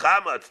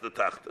Kabavchama, it's the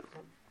Tachtain.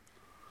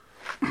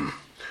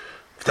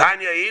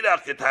 Tanya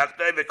Idach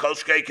Ketachtain, the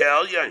Kolshkei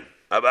Ke'el Yain.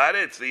 About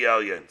it, it's the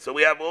El Yain. So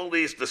we have all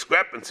these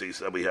discrepancies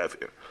that we have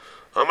here.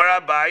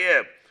 Amar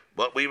Abaye,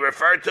 what we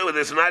refer to,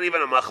 there's not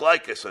even a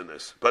machlaikis in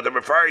this, but they're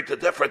referring to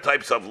different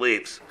types of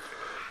leaves.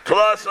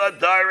 Tlasa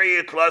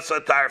Dari, Tlasa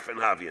Tarfin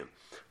Havian.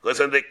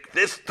 Because in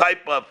this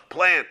type of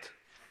plant,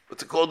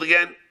 what's it called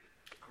again?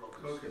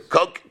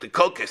 The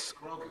crocus.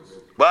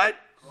 What?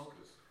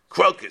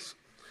 Crocus.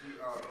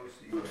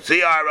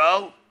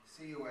 C-R-O-C-U-S.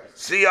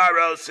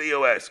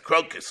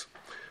 Crocus.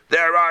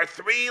 There are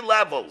 3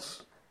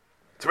 levels.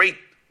 Three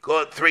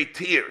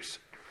tiers.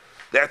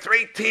 There are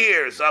 3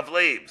 tiers of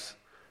leaves.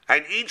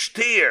 And each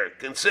tier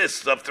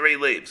consists of 3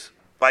 leaves.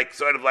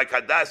 Sort of like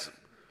hadassim.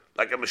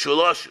 Like a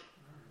meshulashim.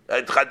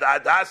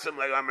 Hadassim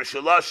like a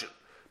meshulashim.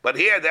 But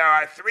here there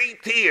are 3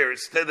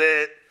 tiers to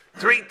the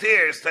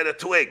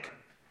twig.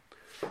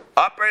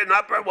 Upper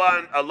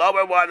one, a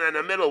lower one, and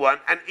a middle one,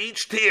 and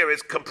each tier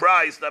is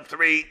comprised of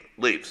 3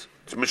 leaves.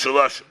 It's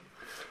mishulashim.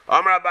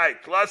 Amar Abai,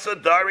 tlasa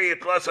dari,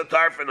 tlasa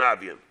tarfin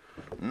havian.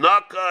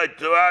 Naka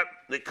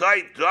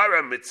nikai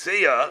dara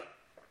mitzia,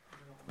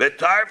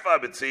 betarfa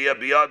mitzia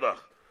biyadach.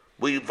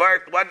 We've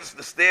worked. What is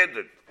the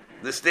standard?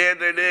 The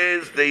standard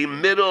is the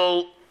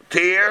middle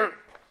tier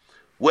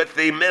with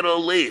the middle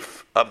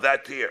leaf of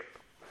that tier.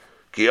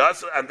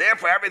 And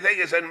therefore everything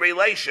is in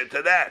relation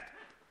to that.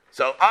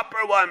 So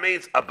upper one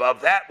means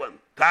above that one.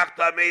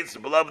 Tachta means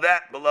below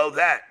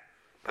that.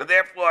 And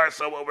therefore,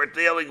 so what we're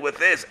dealing with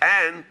is,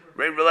 and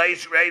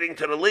relating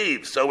to the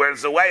leaves. So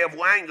there's a way of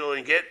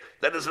wangling it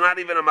that is not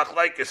even a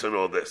machlaikis in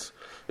all this.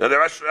 Now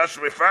they're us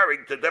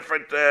referring to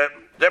different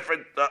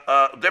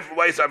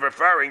ways of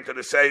referring to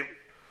the same,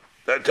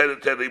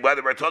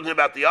 whether we're talking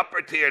about the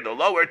upper tier, the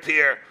lower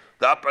tier,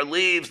 the upper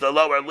leaves, the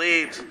lower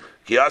leaves.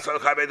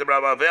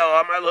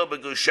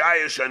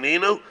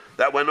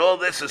 That when all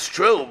this is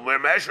true, we're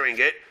measuring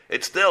it,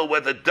 it's still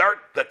where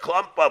the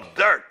clump of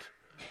dirt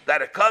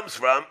that it comes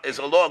from is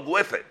along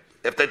with it.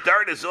 If the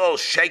dirt is all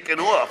shaken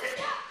off,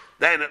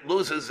 then it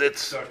loses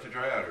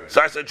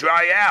starts to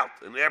dry out,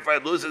 and therefore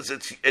it loses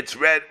its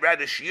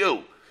reddish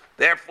hue.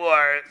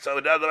 Therefore, so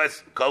in other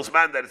words,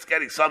 Kolzman, that it's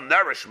getting some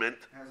nourishment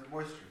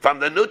from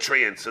the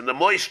nutrients and the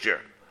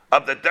moisture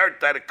of the dirt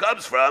that it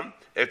comes from,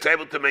 it's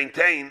able to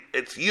maintain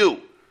its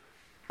hue.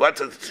 Once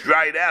it's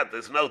dried out,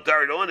 there's no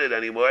dirt on it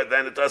anymore,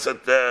 then it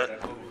doesn't,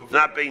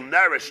 not being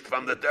nourished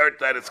from the dirt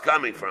that it's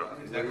coming from.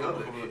 Is that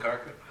called Mechubal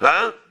Karka?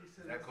 Huh?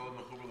 Is that called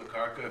Mechubal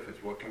Karka if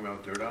it's walking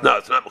around dirt on it? No,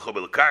 it's not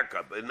Mechubal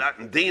Karka. But not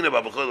in Dina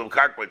about Mechubal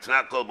Karka, it's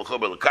not called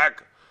Mechubal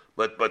Karka.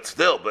 But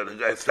still, it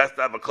has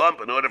to have a clump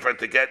in order for it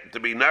to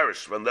be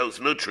nourished from those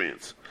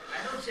nutrients.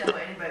 I don't see how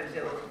anybody was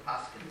able to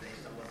possibly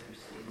based on what we've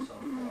seen so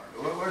far.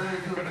 What are they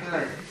doing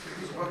today?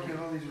 Who's working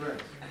all these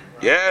reds?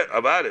 Yeah,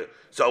 about it.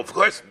 So, of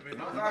course,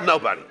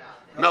 nobody.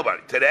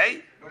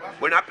 Today,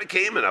 we're not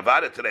Bekayim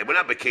about it today. We're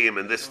not Bekayim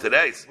in this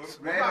today. Red is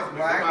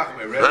black.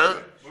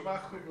 Huh?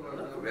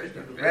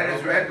 Red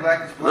is red,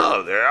 black is black.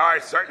 No, there are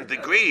certain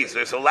degrees.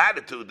 There's a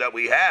latitude that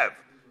we have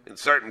in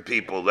certain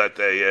people that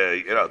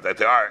they, that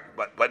they are,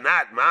 but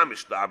not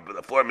mamish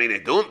before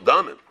meaning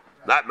domin,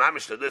 not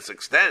mamish to this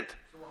extent.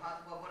 So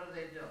what do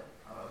they do?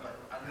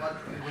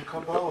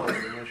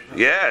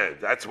 Yeah,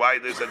 that's why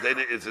it's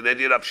an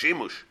idiot of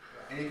shimush.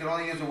 And you can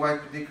only use a white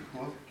pedika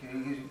cloth. Can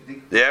you use a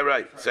pedika? Yeah,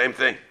 right. Same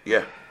thing.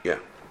 Yeah.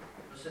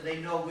 So they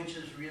know which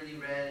is really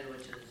red,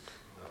 which is.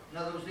 In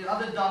other words, the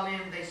other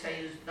damim they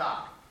say is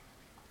dark.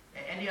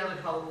 Any other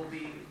color will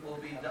be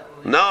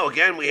dark. No,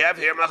 again, we have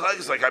here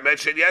machlokes like I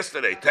mentioned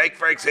yesterday. Take,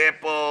 for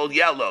example,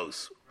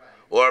 yellows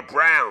or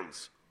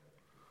browns.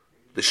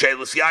 The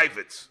sheilus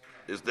yavitz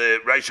is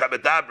the Reish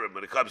HaMedabrim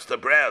when it comes to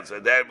browns,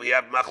 and then we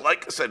have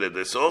machlokes in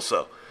this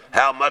also.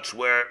 How much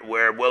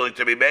we're willing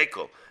to be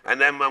makel. And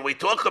then when we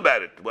talk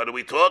about it, what do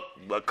we talk?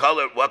 What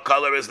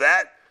color is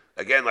that?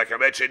 Again, like I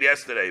mentioned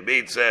yesterday, it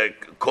means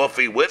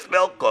coffee with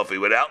milk, coffee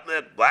without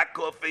milk, black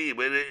coffee,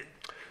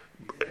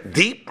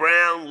 deep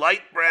brown,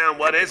 light brown.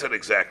 What is it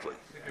exactly?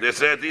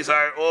 These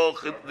are all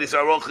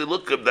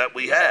chilukim that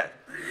we have.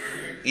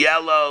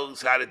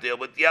 yellows, how to deal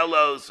with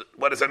yellows.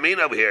 What does it mean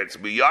over here? It's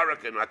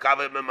Biyarak and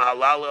Makavim and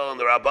Mahalalo and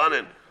the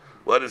Rabbanin.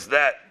 What is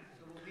that?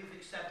 So we've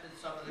accepted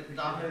some of the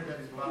damim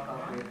that's brought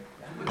on.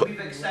 We've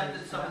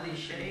accepted some of these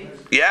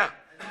shades. Yeah.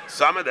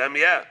 Some of them,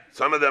 yeah.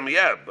 Some of them,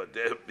 yeah. But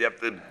you have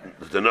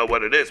to know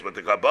what it is, what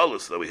the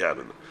Kabbalahs that we have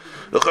in them.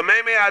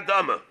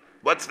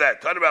 What's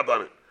that? Tana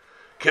Rabbanan.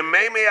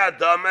 Kememe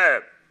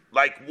Adama,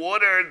 like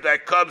water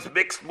that comes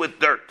mixed with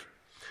dirt.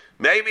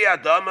 Maybe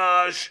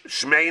Adama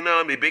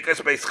Shmeina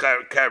Mibikas Beis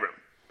Kerem.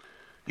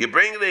 You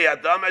bring the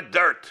Adama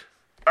dirt,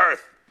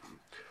 earth,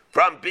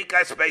 from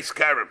Bikas Beis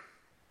Kerem.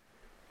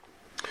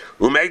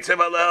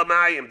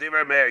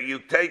 You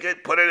take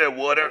it, put it in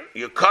water,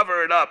 you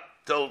cover it up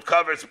till it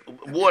covers,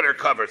 water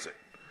covers it.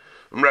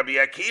 Rabbi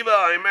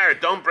Akiva Aimer,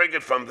 don't bring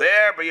it from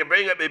there, but you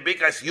bring it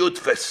Mibikas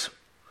Yudfis.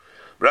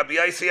 Rabbi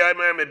Yossi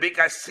Aimer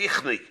Mibikas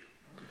Sichni.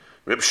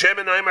 Rabbi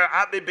Shimon Aimer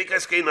Ab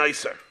Mibikas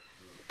Genaiser.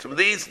 So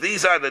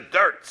these are the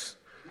dirts,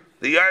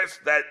 the earths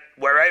that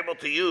we're able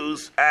to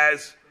use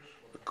as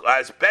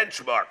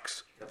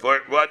benchmarks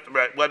for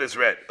what is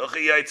red.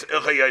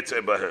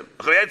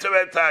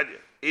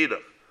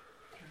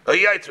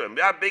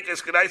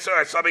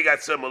 Something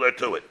got similar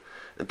to it.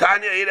 And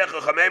Tanya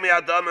maybe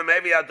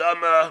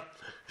Adama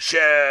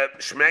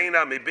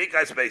Shmeina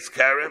Mibikas Beis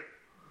Kerem.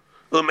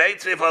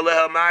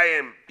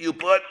 You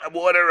put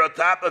water on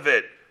top of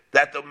it.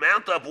 That the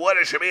amount of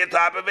water should be on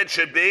top of it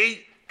should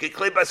be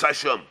Kiklipas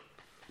Hashum,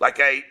 like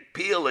a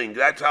peeling.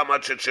 That's how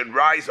much it should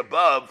rise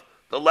above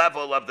the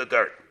level of the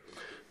dirt.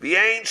 The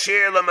ain't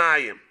share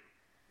lamayim.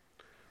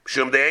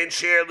 Shum they ain't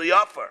share the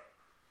offer.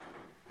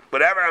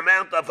 Whatever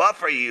amount of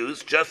offer you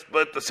use, just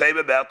put the same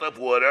amount of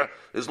water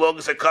as long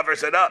as it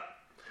covers it up.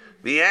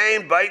 The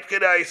ain't bite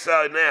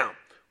kedaisa now.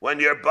 When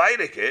you're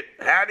biting it,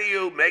 how do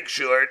you make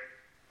sure?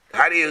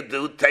 How do you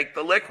take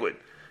the liquid?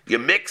 You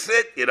mix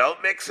it. You don't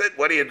mix it.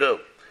 What do?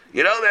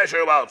 You don't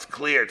measure while it's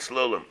clear. It's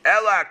lulim.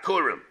 Ela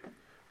kurim.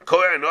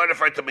 Kurim. In order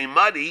for it to be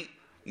muddy,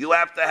 you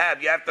have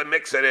to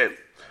mix it in.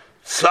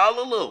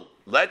 Salalu.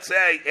 Let's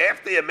say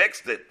after you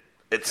mixed it,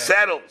 it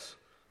settles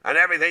and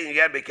everything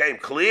again became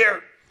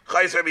clear.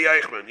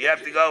 You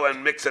have to go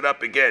and mix it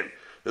up again.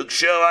 You don't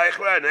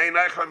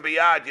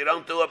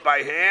do it by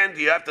hand.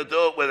 You have to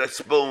do it with a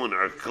spoon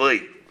or a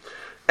kli.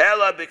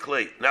 Ela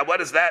b'kli. Now, what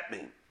does that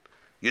mean?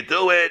 You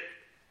do it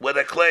with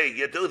a kli.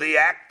 You do the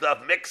act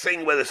of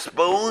mixing with a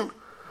spoon,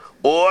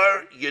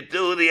 or you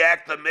do the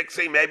act of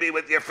mixing maybe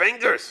with your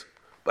fingers.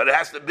 But it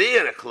has to be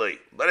in a kli.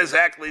 What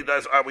exactly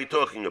are we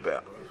talking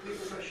about?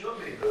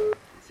 No.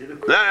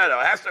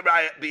 It has to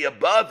be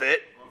above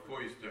it.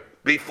 Before you stir.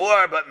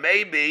 Before, but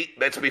maybe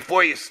it's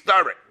before you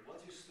stir it.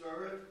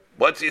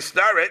 Once you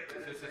stir it,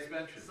 It's a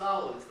suspension.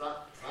 Solid. It's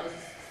not a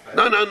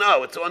suspension.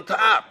 No. It's on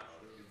top.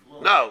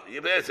 No,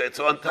 it's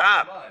on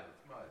top.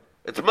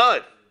 It's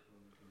mud.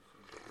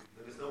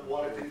 There's no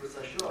water to keep it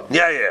so.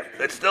 Yeah.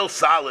 It's still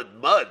solid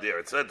mud there.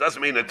 It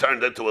doesn't mean it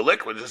turned into a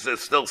liquid.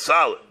 It's still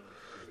solid.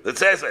 It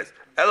says this.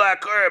 Now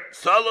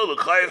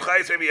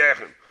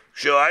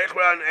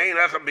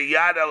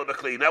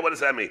what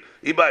does that mean?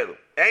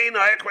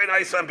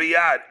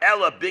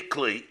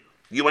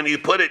 When you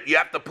put it, you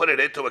have to put it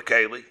into a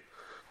keli.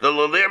 The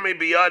lulirmi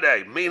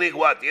biyade, meaning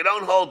what? You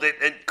don't hold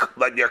it in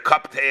like your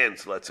cupped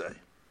hands, let's say.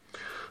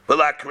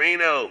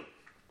 Velakrino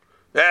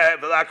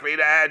add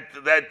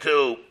that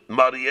to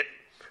muddy it.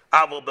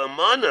 Avol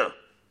b'mana,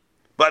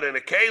 but in a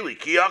keli,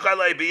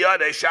 kiyachale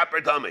biyade shaper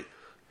dummy.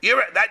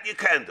 That you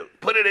can do.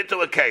 Put it into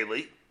a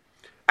keli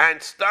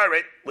and stir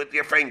it with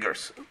your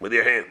fingers, with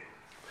your hand.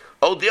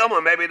 Oh,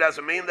 Dilma, maybe it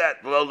doesn't mean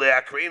that.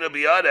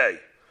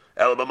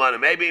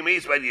 Maybe it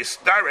means when you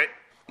stir it,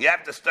 you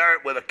have to stir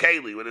it with a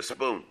keli, with a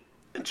spoon.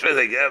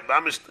 Interesting.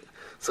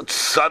 Such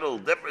subtle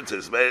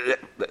differences. To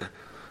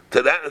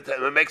that,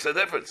 it makes a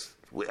difference.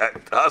 We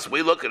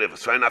look at it.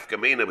 It's enough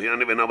kamina. We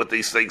don't even know what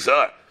these things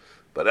are.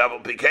 But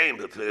that became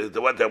what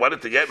they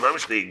wanted to get.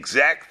 Mamish the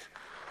exact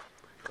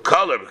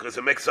color because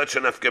it makes such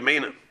enough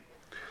kamina.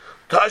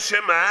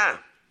 Tashema.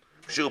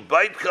 Shu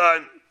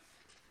baitkan,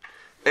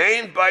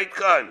 ain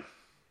baitkan,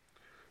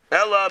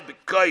 ella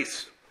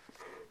b'kais.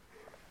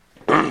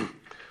 The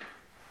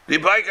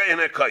baitkan in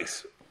a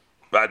kais.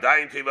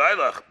 V'adayin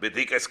tivaylach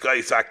b'dikas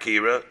kais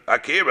akira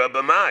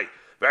b'mai.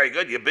 Very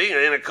good. You're being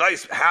in a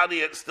kais. How do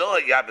you still?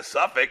 You have a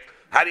suffix.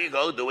 How do you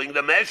go doing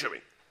the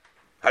measuring?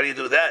 How do you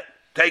do that?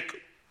 Take.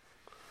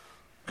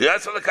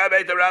 Kiyasal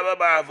l'kabei the Rabbi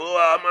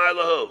Baravua amar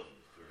lahu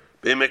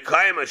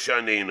b'mekayim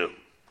ashaninu.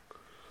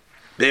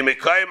 The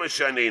Mekayim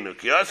Shaninu.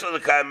 Kiyasa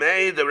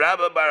l'kamei the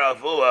Rabbi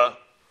Baravua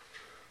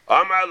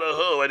Amar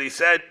lahu, and he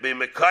said the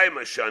Mekayim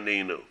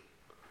Shaninu.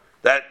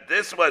 That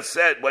this was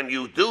said when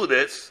you do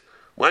this,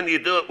 when you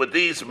do it with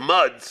these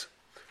muds,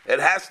 it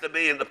has to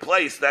be in the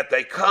place that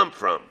they come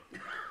from.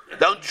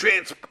 Don't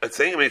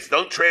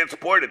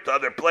transport it to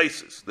other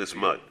places. This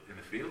mud. In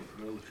the field,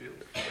 middle of the field.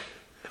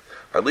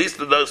 At least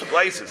in those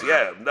places,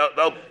 yeah.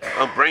 Don't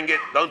bring it.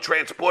 Don't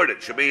transport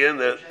it. Should be in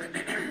the.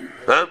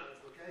 Huh?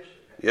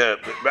 Yeah,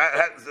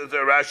 there's a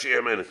Rashi here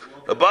a minute.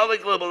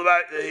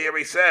 Here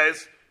he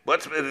says,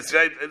 what's it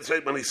say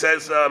when he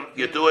says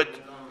you do it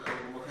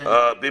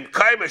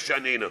Bibkaima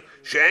shaninu.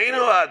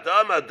 Sheinu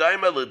adam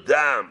adaima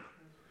l'dam.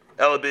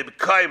 El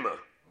bibkaima.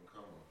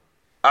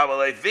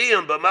 Aval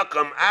eviyim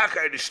b'makam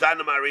achar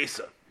d'shtana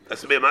marisa.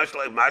 That's to be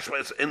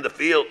mashma in the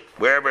field,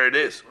 wherever it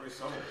is.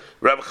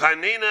 Rab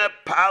Chanina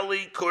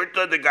pali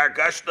kurta de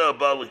gargashta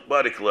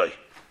bariklei.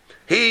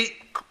 He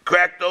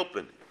cracked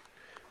open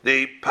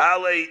the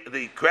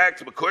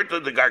cracks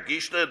kurta de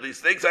gargishta, these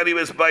things that he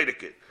was biting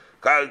it.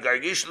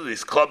 Gargishta,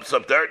 these clumps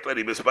of dirt that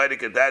he was biting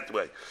it that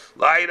way.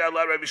 Rabbi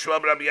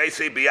Shmuel Rabbi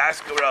Yossi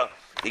biaskara.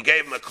 He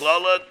gave him a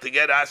klola to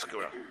get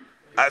askara.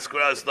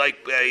 Askara is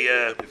like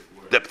a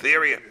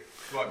diphtheria.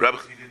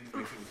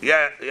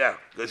 Yeah,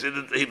 because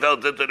he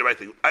felt into the right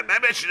thing.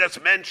 Maybe I should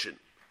just mention,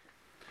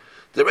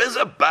 there is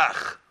a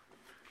Bach,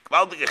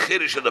 called the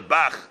Chiddush of the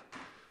Bach,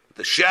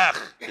 the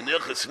Shach in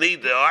Ilchas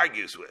Nidah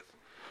argues with.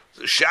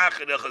 The Shach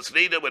in Ilchas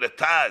Nidah with a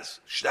Taz.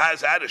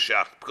 Taz had a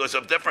Shach because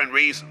of different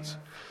reasons.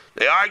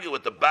 They argue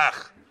with the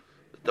Bach.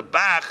 The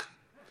Bach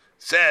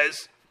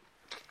says,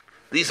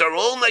 these are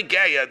all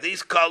Nageya,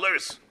 these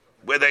colors,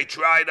 where they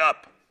dried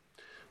up.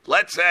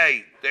 Let's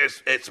say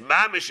it's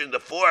mamish in the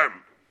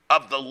form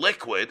of the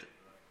liquid,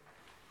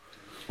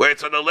 where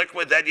it's in a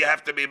liquid, then you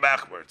have to be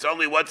machmer. It's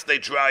only once they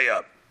dry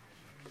up.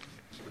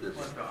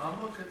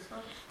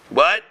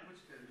 What?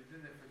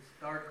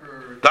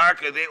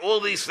 Darker. All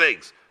these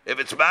things. If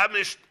it's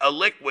mamish a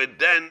liquid,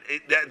 then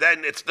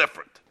it's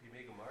different.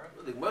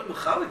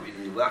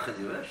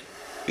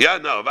 Yeah,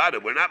 no, about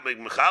it. We're not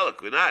making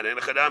mechalik. We're not.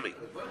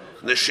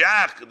 The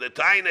shach, the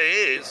taina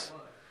is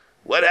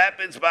what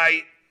happens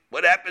by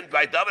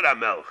David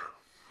HaMelech.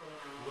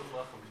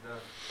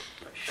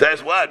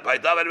 Says what? By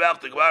David HaMelech,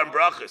 the Gemara in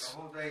Brachos.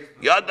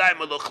 Yadai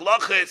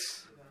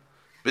meluchlochis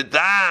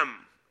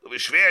b'dam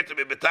v'shver to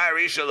be b'tayr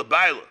isha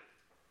l'bayla.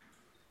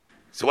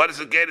 So what does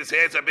it get? His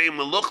hands are being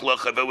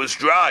meluchloch if it was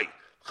dry.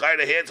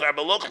 The hands are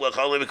meluchloch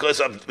only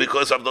because of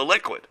the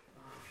liquid.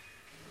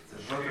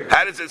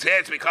 How does his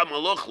hands become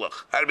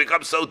meluchloch? How do they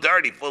become so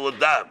dirty, full of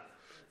dam?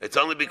 It's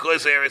only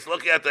because there is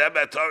looking at the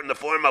Ebed Torah in the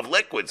form of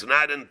liquids,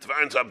 not in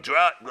terms of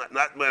dry,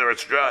 not when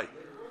it's dry.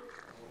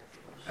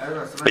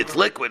 It's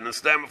liquid in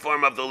the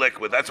form of the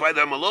liquid. That's why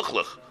they're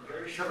meluchloch.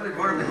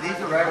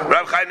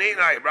 Rab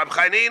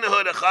Chanina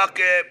hu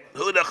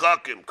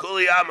dechakim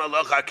kuli ama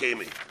lo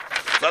hakimi.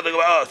 So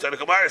the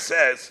Gemara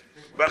says,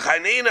 Rab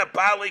Chanina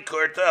pali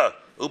kurta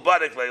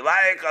ubadik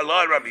le'layik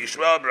alon Rabbi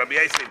Yishmael Rabbi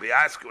Yossi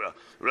biaskura.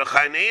 Rab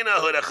Chanina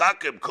hu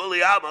dechakim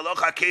kuli ama lo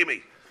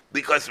hakimi.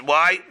 Because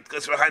why?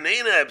 Because Rab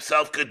Chanina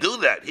himself could do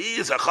that. He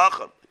is a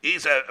chacham.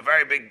 He's a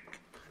very big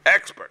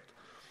expert.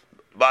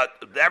 But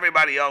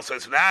everybody else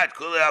is not.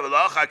 Kuli ama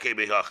lo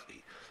hakimi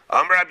hachi.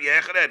 Amar Rabbi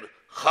Yechanan.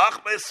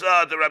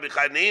 Chachmesa the Rabbi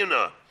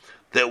Chanina,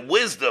 the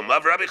wisdom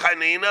of Rabbi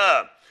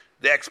Chanina,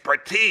 the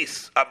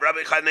expertise of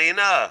Rabbi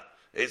Chanina,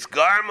 is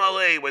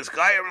garmali, was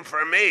gayim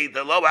for me,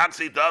 the lo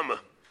aksi dama.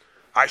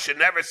 I should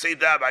never see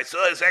dam. I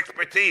saw his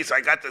expertise.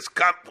 I got this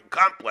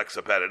complex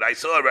about it. I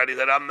saw already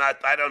that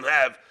I don't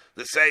have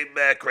the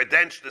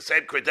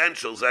same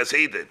credentials as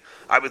he did.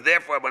 I was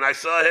therefore, when I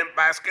saw him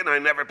basking, I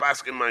never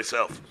basking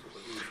myself.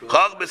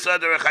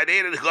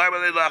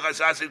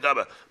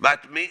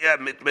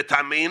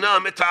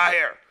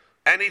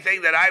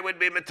 Anything that I would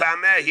be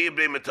metameh, he would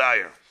be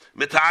metayr.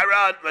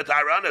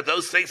 Metarana,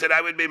 those things that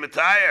I would be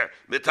metayr,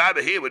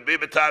 metameh, he would be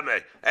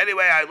metameh.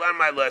 Anyway, I learned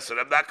my lesson.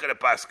 I'm not going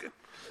to paskin.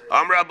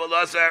 Amra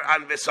Belazar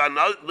and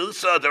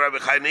Visanusa, the Rabbi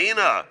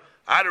Chanina,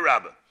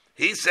 Adarabba.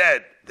 He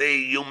said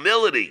the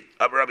humility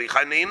of Rabbi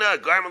Chanina,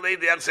 Garmali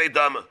the Yaksei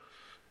Dama.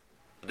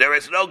 There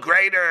is no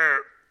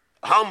greater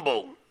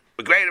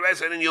greater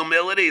resident in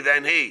humility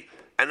than he.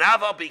 And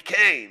Aval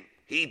became,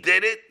 he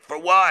did it for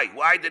why?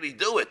 Why did he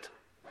do it?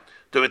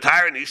 To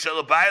retire in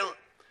Yishal Abayl?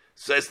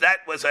 Says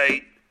that was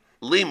a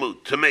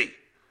limud to me.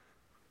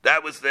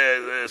 That was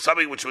the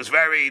something which was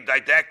very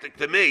didactic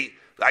to me.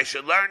 I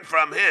should learn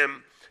from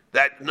him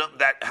that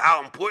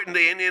how important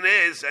the Indian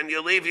is, and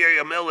you leave your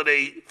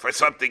humility for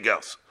something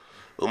else.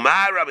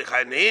 Umar Rabbi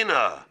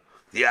Chanina,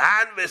 the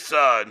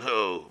Anvisan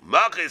who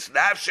Machis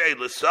Nafshe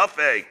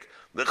L'Sofek,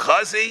 the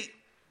Chazi,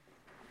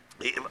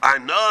 I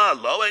know,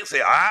 Loeng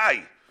say,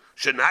 I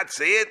should not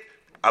see it.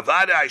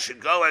 Avada, I should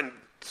go and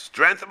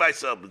strengthen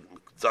myself.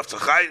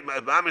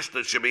 Mamish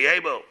should be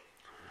able,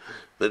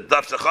 to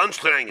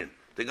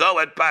go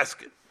and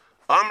paskin.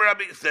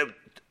 Rabbi said,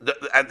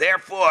 and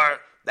therefore,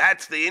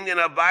 that's the Indian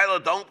of Baila.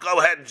 Don't go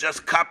ahead and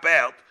just cop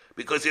out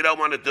because you don't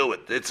want to do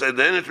it. It's an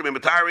Indian to be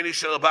Matarini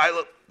Shal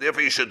Baila,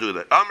 therefore you should do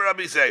that.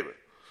 Rabbi Zever.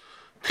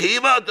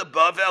 Tiva de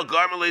Bavel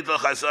Garmalit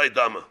Chazai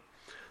Dama.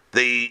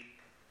 The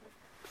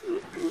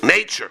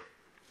nature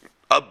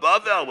of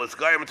Bavel was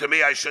going to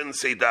me, I shouldn't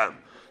see dam.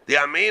 The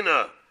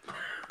Amina,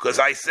 because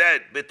I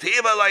said,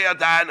 Betiva la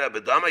Yadana,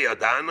 Bedama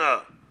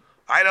Yadana.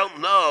 I don't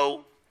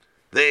know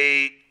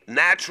the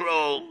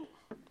natural,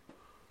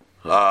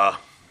 the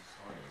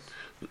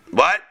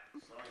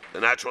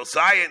natural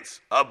science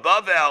of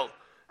Bavel,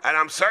 and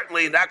I'm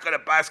certainly not going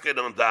to basket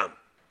on dam,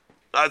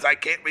 as I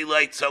can't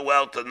relate so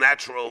well to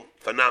natural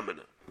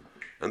phenomena.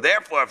 And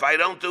therefore, if I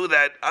don't do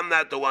that, I'm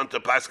not the one to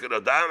paskin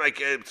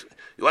Adam.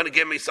 You want to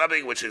give me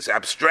something which is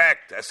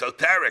abstract,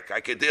 esoteric, I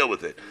can deal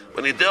with it.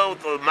 When you deal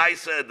with the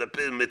Maisa, the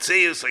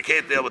Mitzias, I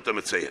can't deal with the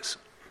Mitzias.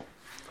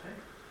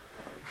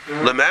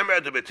 Remember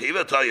the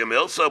Betiva, tell you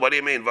Milsa, what do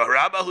you mean?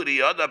 Rabba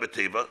Hudiyada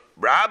Betiva.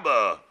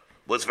 Rabba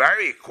was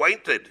very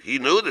acquainted. He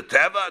knew the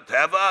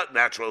Teva,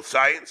 natural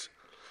science.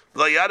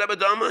 V'yada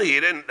B'dama,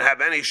 he didn't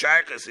have any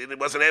shakas. He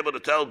wasn't able to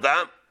tell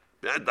Dam.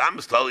 Dam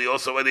was telling you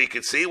also whether he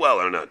could see well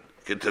or not,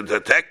 to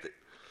detect it.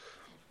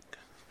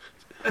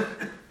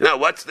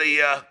 What's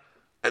the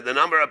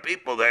number of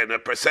people there, the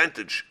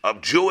percentage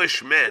of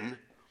Jewish men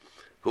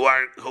who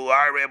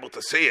are able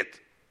to see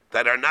it,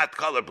 that are not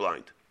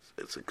colorblind?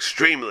 It's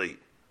extremely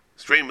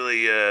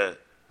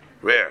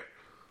rare.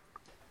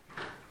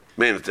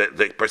 Means that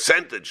the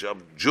percentage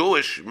of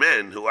Jewish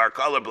men who are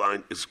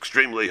colorblind is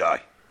extremely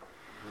high.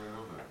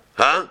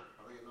 Huh?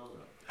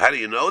 How do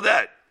you know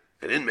that?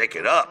 I didn't make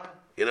it up.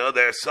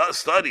 There are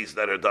studies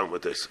that are done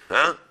with this.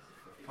 Huh?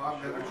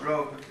 Pop never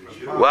drove.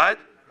 What?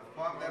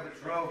 Pop never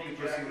drove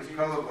because he was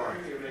colorblind.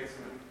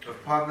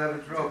 Pop never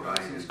drove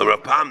because he was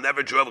Rapam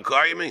never drove a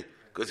car, you mean?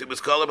 Because he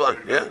was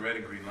colorblind. Yeah. Red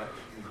and green lights.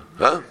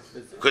 Huh?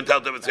 Couldn't tell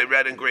the difference between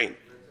red and green.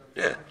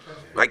 Yeah.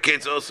 My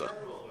kids also.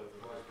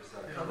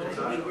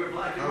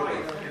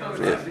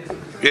 Yeah.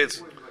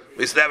 Kids.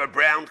 We used to have a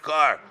brown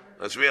car.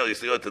 That's real. We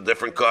used to go to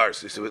different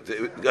cars.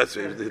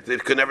 They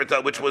could never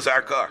tell which was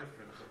our car.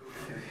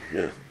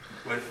 Yeah.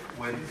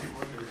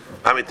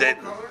 I mean,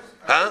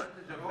 huh?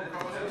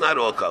 Not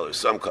all colors.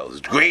 Some colors.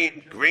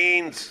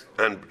 Greens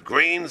and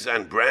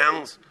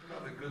browns.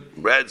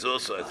 Reds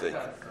also, I think.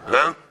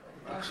 Huh?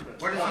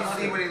 What does he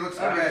see when he looks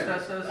at red?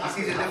 He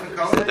sees a different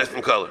color?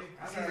 Different color.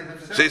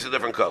 Sees a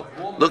different color.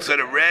 Looks at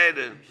a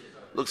red,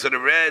 looks at a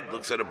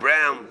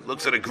brown,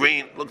 looks at a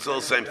green, looks at all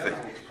the same thing.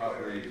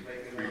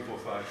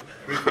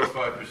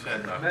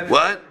 3-4-5%.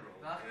 What?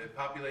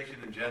 Population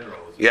in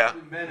general. Yeah.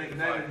 Men in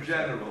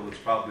general, it's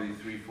probably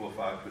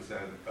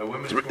 3-4-5%.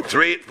 Women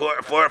 3,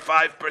 4, 4,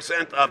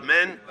 5% of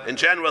men in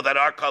general that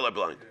are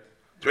colorblind.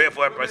 3 or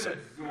 4%. It's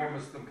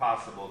almost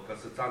impossible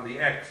because it's on the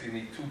X. You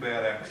need 2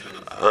 bad X's.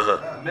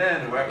 Uh-huh.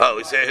 Men who have Oh,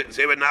 we say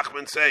what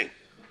Nachman's saying.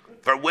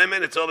 For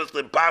women, it's almost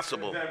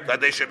impossible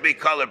that they should be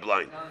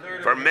colorblind.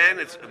 For men,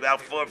 it's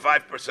about 4 or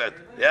 5%.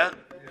 Yeah.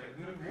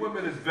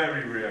 Women is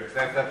very rare. They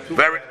have 2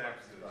 Very- bad X's.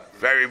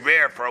 Very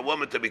rare for a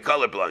woman to be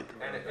colorblind.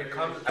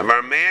 And for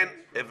a man,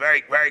 it's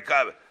very, very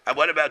common. And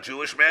what about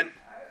Jewish men?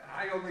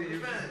 I only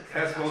use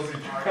test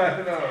mostly. I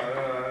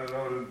don't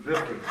know the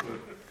difference.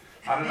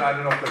 But I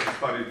don't know if there's a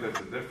study that's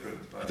a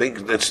difference. I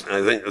think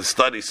the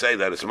studies say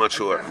that it's much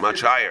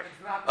higher.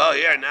 Oh,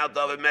 here now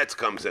David Metz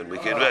comes in. We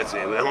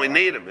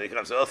need him. He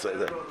comes also.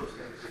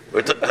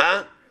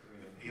 Huh?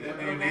 You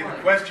need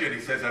a question. He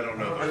says, I don't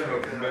know. They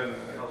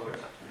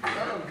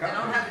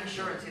don't have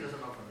insurance, he doesn't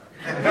know from that.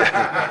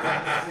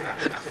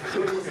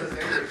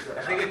 I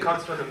think it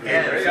comes from the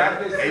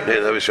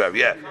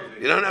Yeah,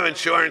 you don't have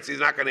insurance. He's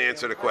not going to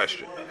answer the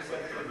question.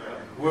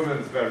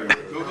 Women's very rare. I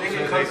think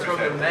it comes from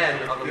the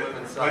men on the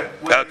women's side.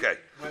 Okay.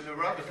 When the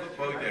rabbis look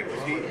both there,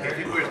 if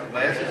he wears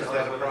glasses, is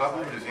that a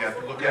problem? Does he have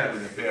to look at it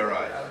with his bare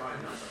eyes?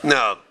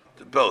 No,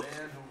 both.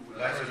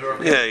 Glasses are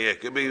okay. Yeah,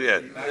 could be.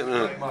 Yeah.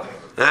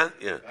 Huh?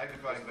 Yeah.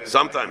 Magnifying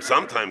glass.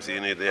 Sometimes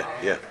you need.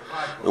 Yeah.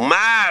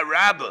 Ma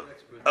Rabba.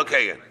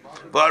 Okay.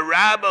 But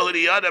Rabba who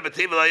the other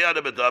betiva la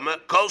yada bedama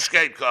kol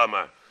shkeit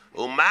kama.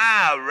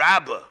 Ma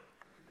Rabba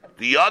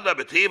the other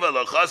betiva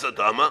la chasa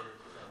dama.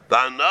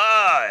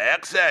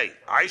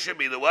 I should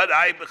be the one.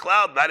 I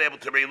becloud not able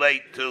to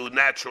relate to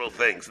natural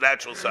things,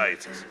 natural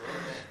sciences.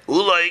 They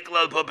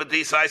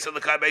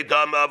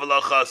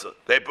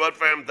brought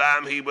for him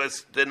dam. He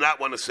did not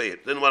want to see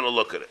it, didn't want to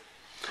look at it.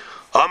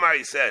 Omar,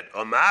 he said,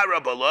 Omar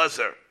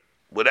Rabbalazar,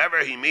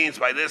 whatever he means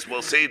by this,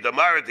 we'll see.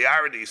 Damar the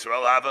Aradi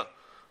Yisrael Hava,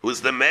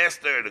 who's the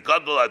master, the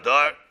Gadol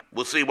Adar.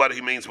 We'll see what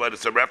he means, what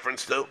it's a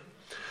reference to.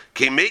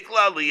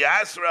 Kimikla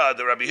liyasra,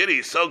 the Rabbi Yehuda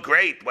is so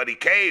great when he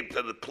came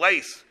to the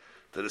place,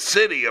 to the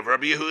city of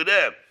Rabbi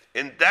Yehuda,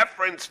 in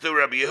deference to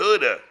Rabbi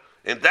Yehuda,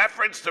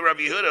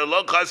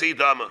 lo kazi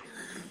dama.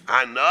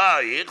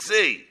 Ana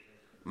yichzi,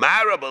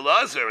 ma Rabbi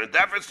Lazar, in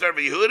deference to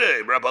Rabbi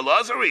Yehuda, Rabbi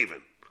Lazar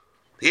even,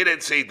 he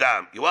didn't see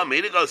dam. You want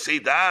me to go see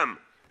dam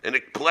in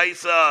the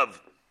place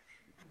of,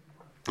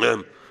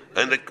 in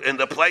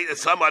the place of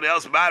someone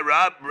else? Ma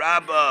Rab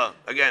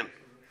again.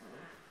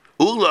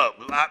 Ula,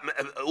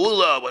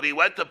 when he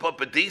went to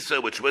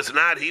Pupadisa, which was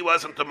not, he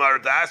wasn't the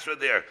Maradasra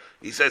there.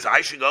 He says,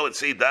 I should go and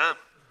see them.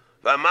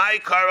 But my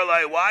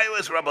Karalai, why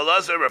was Rabbi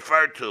Lazar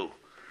referred to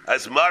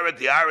as Marad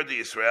the Arad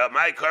Israel?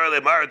 My Karalai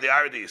Marad the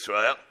Arad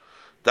Israel.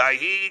 That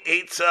he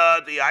eats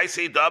the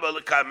IC double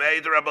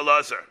Kamei the Rabbi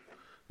Lazar.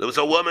 There was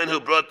a woman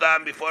who brought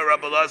them before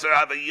Rabbi Lazar,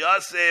 have a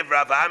Yosef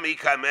Ravami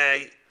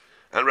Kamei,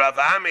 and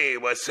Ravami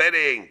was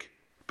sitting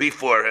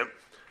before him.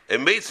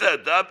 And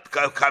Misa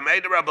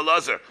Kamei the Rabbi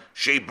Lazar.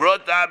 She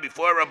brought that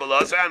before Rabbi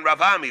Lazar, and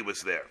Ravami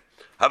was there.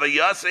 Have a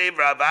Yosef,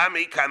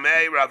 Ravami,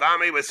 Kamei,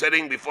 Ravami was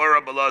sitting before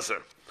Rabbi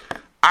Lazar.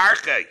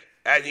 Arche,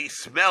 and he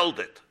smelled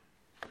it.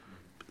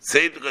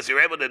 See, because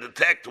you're able to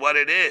detect what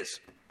it is.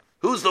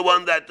 Who's the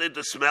one that did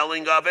the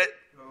smelling of it?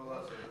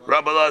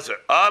 Rabbi Lazar.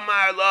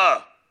 Amar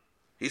la.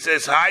 He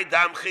says, "Hi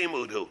dam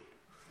chimudu."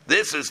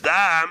 This is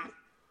dam,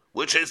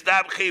 which is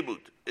dam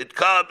chimud. It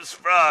comes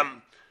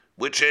from,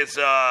 which is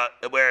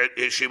where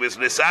she was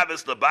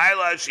nisabes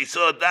l'bayla. She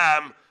saw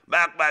dam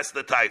makbas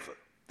the taifa.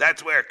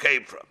 That's where it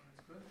came from.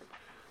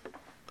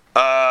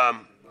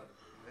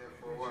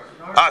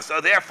 So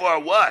therefore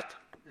what?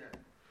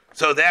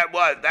 So that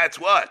what? That's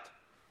what?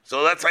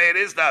 So let's say it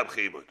is dam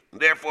chimud.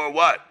 Therefore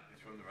what?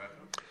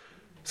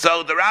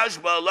 So the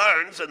Rashba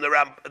learns, and the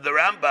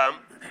Rambam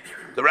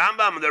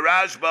and the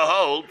Rashba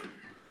hold,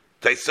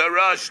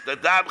 Teisarash, the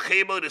dam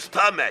chimud is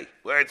tamei,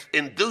 where it's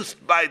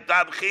induced by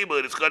dam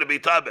chimud, it's going to be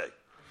tamei.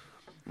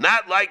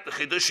 Not like the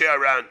Chidushei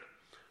around.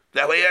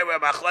 That way,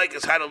 Machlaik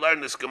is how to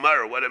learn this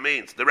Gemara, what it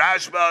means. The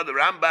Rashba, the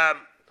Rambam,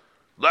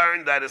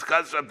 learned that it's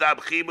because of dam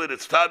chimud,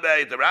 it's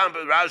tamei. The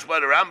Rashba,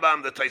 the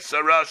Rambam, the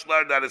Teisarash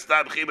learned that it's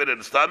dam chimud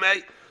and it's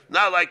tamei.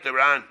 Not like the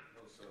Ran.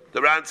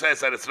 The Ran says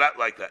that it's not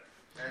like that.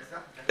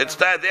 It's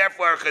not,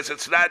 therefore, because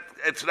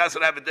it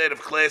doesn't have a date of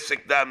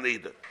classic dam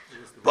niddah.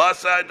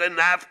 Basa the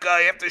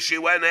nafka, after she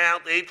went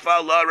out,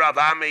 Eitfa la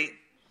Ravami.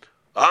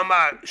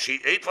 She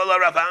Eitfa la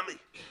Ravami.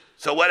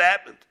 So what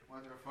happened?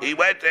 He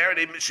went there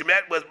and she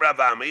met with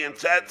Ravami and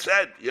said,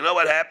 you know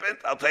what happened?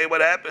 I'll tell you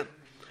what happened.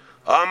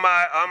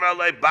 Amar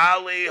le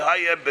Bali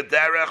haya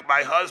b'derech.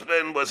 My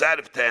husband was out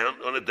of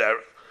town on a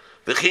derech.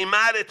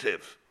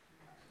 V'chimadativ.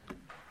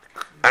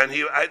 And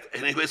he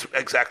was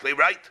exactly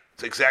right.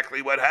 It's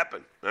exactly what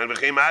happened. And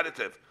became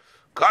additive.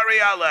 Kari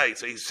alei.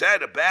 So he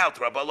said about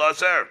Rabbi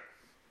Lazar.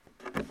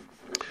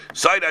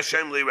 Said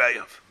Hashem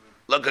lireyav.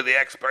 Look at the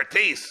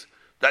expertise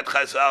that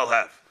Chazal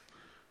have.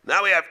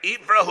 Now we have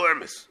Ifra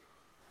Hormis.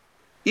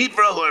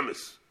 Ifra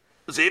Hormis.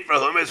 What's Ifra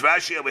Hormis?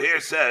 Rashi over here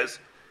says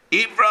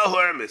Ifra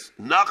Hormis.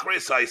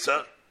 Nachris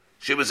Isa.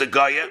 She was a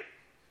Goya.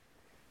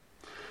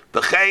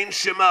 B'chein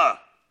Shema.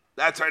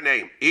 That's her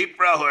name.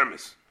 Ifra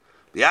Hormis.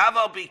 The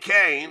Aval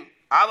became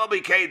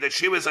that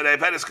she was an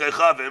Evedes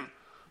Kechavim.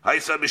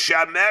 Haisa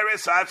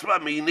Mishameres Atzma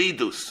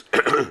Minidus.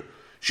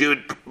 She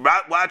would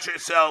watch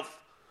herself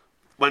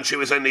when she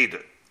was a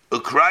Nidah.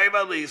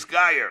 Ukraiva Lis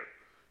Gayer.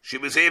 She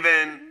was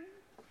even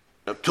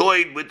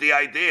toyed with the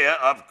idea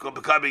of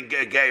becoming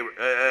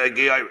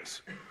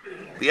Geiris.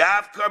 The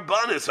Av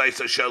Karbonis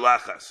Haisa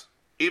Shalachas.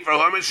 Ifra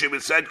Hormis, she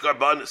would send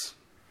Karbonis.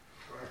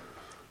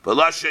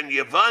 Velashin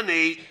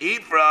Yevani,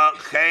 Ifra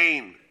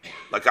Chain.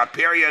 Like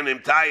Apiria and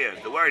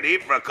Imtaya. The word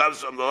Ifra comes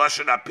from the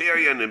Lashon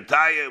Apiria and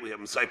Imtaya. We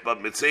have Messiah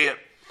Mitzvah.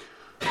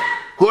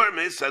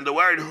 Hurmis, and the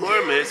word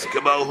Hurmis,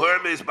 Kabo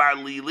Hurmis bar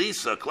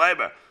Lilisa,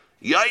 Kleber.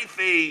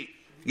 Yaifi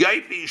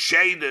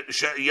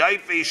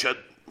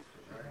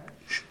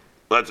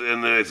what's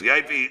in there is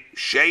Yaifi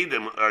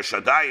Shadim or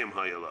Shadayim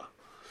Hayala.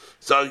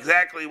 So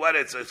exactly what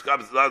it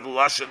comes from the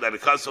Lashon, that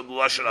it comes from the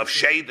Lashon of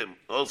Shadim,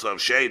 also of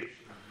Shadim.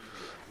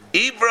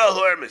 Ifra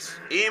Hurmis,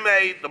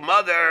 Ime, the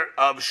mother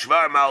of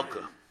Shvar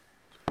Malka.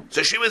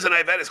 So she was an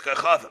Evedes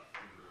Kechavim,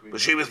 but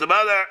she was the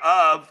mother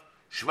of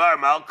Shvar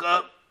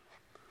Malka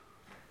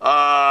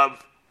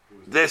of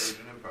this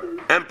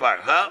empire,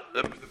 huh?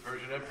 The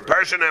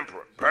Persian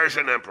emperor.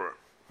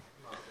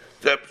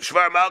 The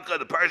Shvar Malka,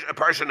 the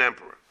Persian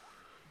emperor.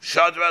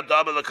 Shadra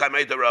Dama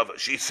L'Kamei Rava.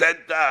 She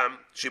sent down.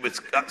 She was.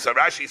 So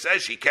Rashi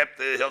says she kept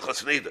the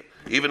Hilchos Nidah,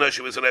 even though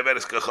she was an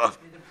Evedes Kechavim.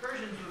 The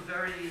Persians were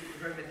very,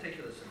 very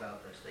meticulous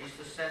about this. They used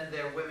to send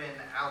their women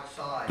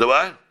outside. The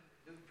what?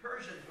 The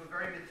Persians were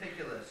very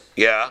meticulous.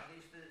 Yeah.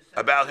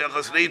 About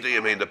Hilchos Nidah,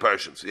 you mean the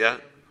Persians? Yeah.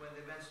 When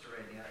they're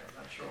menstruating, I'm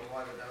not sure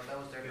why, but that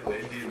was their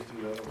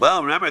culture.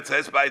 Well, remember it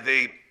says by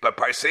the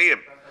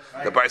Parseim.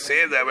 The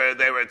Parseim,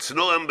 they were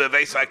tznuim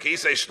beveis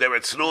hakisei. They were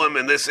tznuim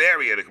in this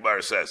area. The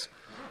Gemara says,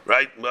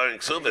 right? Marin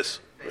Ksuvis,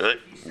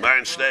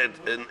 Marin Shned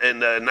in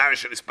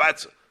Narish and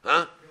Ispatza,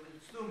 huh?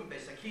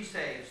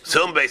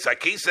 Tznuim beis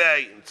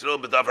hakisei,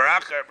 tznuim b'davar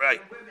acher,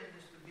 right? The women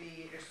used to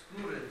be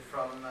excluded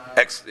from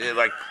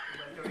Like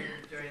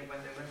during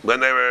when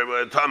they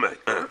were Tamei.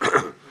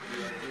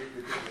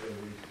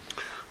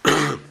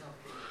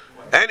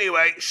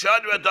 Anyway,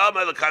 Shadra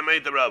Dama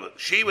L'Kamei the Rava.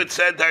 She would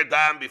send her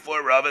dam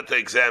before Rava to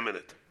examine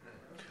it.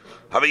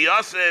 Have a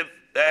Yosef,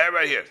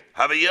 right here.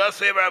 Have a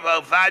Yosef Rav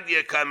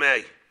Ovadia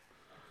Kamei.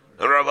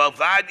 And Rav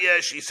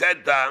Ovadia, she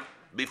sent dam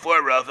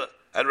before Rava,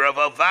 and Rav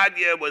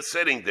Ovadia was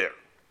sitting there.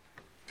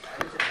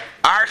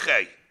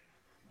 Arche.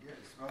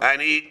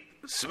 And he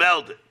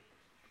smelled it.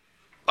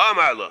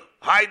 Amarla,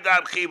 Hai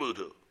dam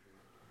chibudu.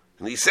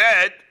 And he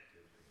said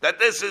that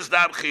this is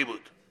dam chibud.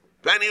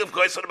 Depending, of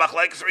course, on the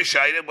machlekes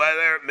rishayim,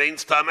 whether it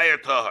means tamei or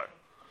tahar.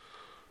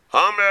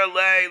 Homer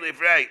lei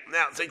livrei.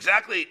 Now, it's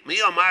exactly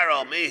mi omar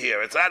al mi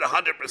here. It's not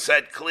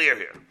 100% clear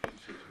here.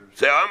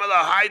 Say, Homer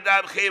la hai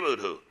dam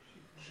chibudhu.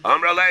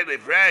 Homer lei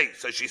livrei.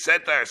 So she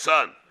said to her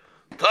son,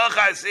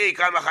 Tochazi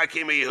kama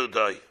chakimi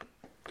Yehudai.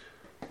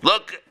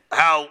 Look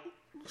how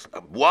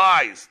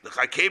wise the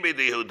chakimi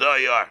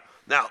Yehudai are.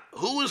 Now,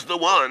 who's the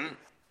one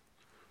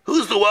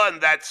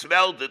that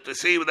smelled it to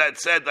see that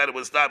said that it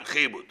was dam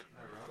chibud?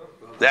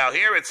 Now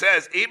here it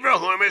says, Ibra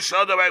Hormish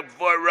Shodawek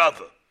before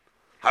Rava.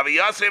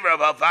 Haviyase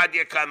Rava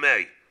Vadia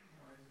Kamei.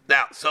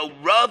 Now, so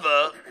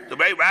Rava, the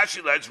way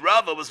Rashi learns,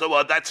 Rava was the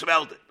one that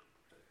smelled it.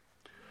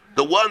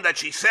 The one that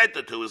she sent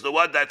it to is the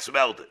one that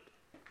smelled it.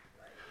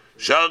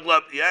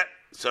 Shaglab, yeah.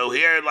 So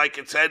here, like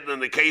it said in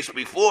the case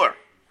before,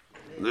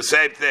 the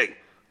same thing.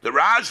 The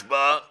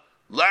Rashba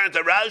learned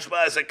the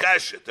Rashba as a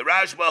kasha. The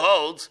Rashba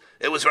holds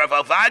it was Rav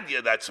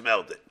Avadia that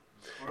smelled it.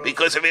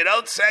 Because if you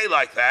don't say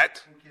like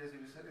that,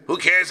 who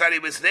cares that he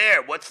was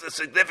there? What's the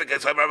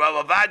significance of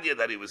Rav Avadia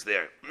that he was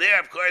there? And there,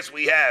 of course,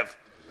 we have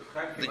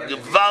the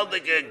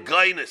gewaldige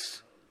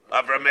goyness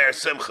of Rameir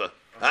Simcha.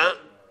 Huh?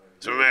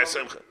 It's Rameir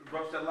Simcha.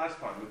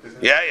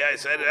 Yeah, I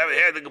said it over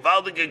here. The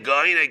gewaldige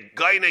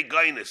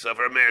goyness of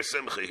Rameir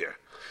Simcha here.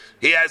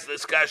 He has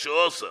this kasha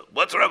also.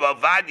 What's Rav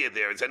Avadia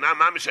there? It's a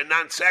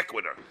non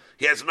sequitur.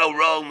 He has no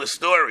role in the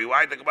story.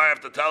 Why did the Gemara have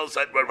to tell us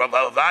that Rav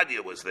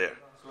Avadia was there?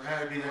 So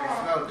how did he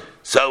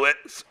smell it?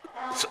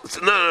 So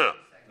no.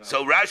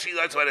 So Rashi,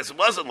 that's why it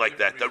wasn't like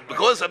that.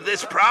 Because of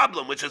this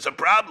problem, which is a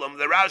problem,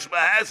 the Rashba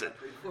has it.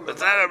 But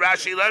it's not a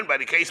Rashi learned by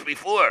the case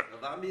before.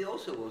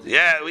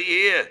 Yeah, we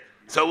hear.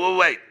 So we'll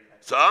wait.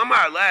 So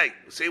Amar Lei,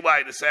 see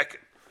why in a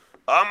second.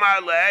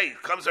 Amar Lei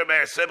comes from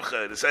Meir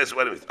Simcha. It says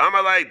what it means.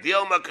 Amar Lei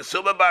Dilma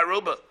Kasuma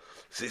Baruba.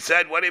 So he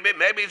said, what do you mean?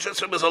 Maybe it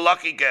just was a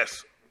lucky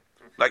guess,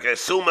 like a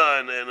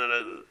suma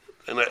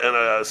in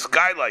a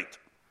skylight.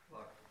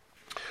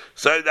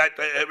 So that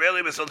it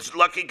really was a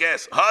lucky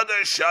guess.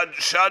 Hadar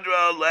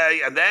Shadra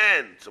Lei, and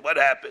then so what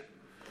happened?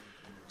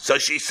 So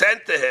she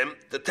sent to him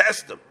to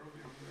test him.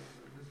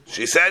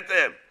 She said to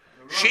him,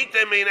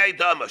 Shita Mine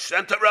Dama,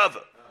 sent to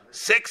Rava,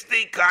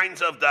 60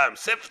 kinds of dam,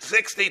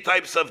 60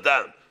 types of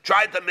dam.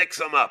 Tried to mix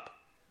them up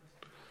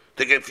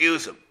to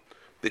confuse him.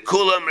 The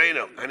Kulam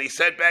Reno, and he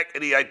said back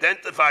and he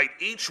identified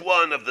each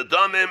one of the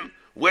damim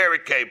where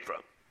it came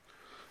from,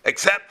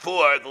 except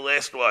for the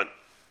last one.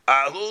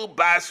 Ahu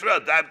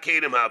Basra Dab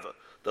Kedim Hava.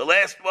 The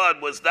last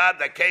one was dab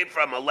that came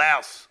from a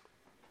louse,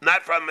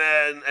 not from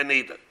a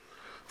Nidah.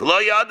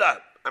 V'lo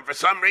Yada, and for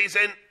some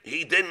reason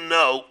he didn't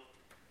know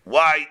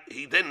why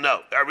he didn't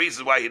know. There are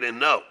reasons why he didn't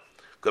know.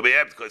 Could be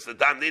because the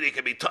dam Nidah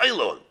can be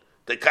Tailon.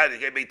 The kind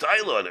can be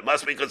Tailon. It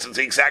must be because it's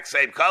the exact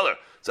same color.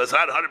 So it's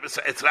not 100%.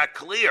 It's not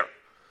clear.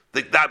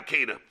 The dab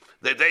Kedim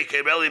that they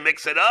can really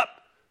mix it up,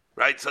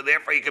 right? So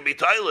therefore he can be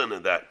Tailon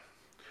in that.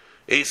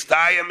 He's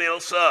Taya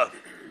Milsa.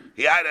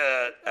 He had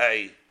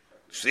a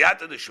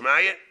Siyata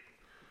Deshmaya,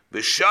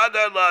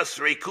 V'shadar la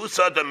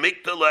Srikusa de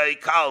Mikdalei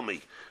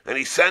Kalmi, and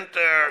he sent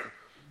her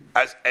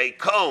as a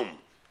comb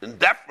in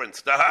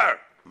deference to her,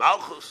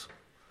 Malchus.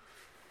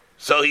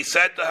 So he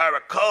sent to her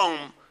a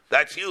comb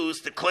that's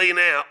used to clean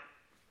out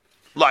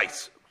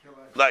lice.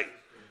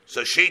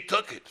 So she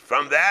took it.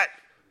 From that,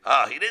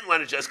 he didn't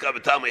want to just come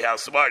and tell me how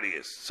smart he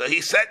is. So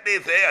he sent me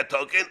there a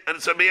token, and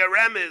it's a mere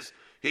remiz.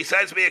 He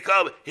sends me a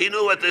comb. He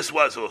knew what this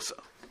was also.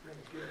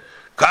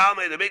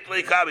 Kalme the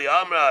Mikli Kabi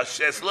Amra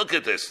says, look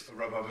at this.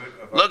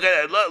 Look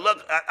at it.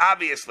 Look.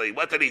 Obviously,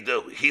 what did he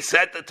do? He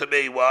sent it to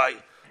me. Why?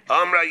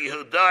 Amra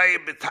Yehudai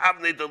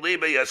B'Tavni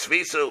Deliba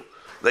Yasvisu.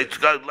 They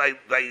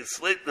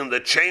slit in the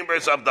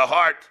chambers of the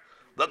heart.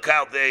 Look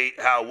how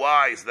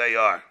wise they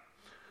are.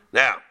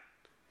 Now,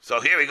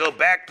 so here we go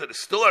back to the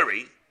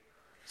story.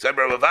 Said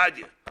Rav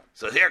Avadia.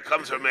 So here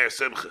comes from Meir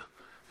Simcha,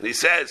 and he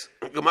says,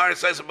 Gemara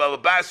says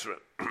about Basra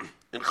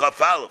in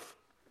Chaf Aleph.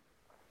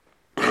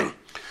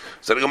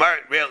 So the Gemara,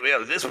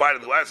 really, this part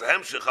of the Gemara is a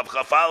hemshich of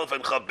Chaf Aleph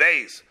and Chaf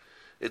Beis.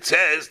 It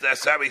says there's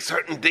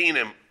certain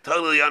dinim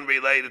totally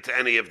unrelated to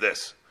any of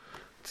this.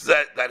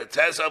 That it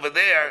says over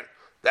there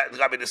that the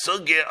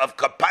sugya of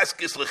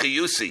kapaskis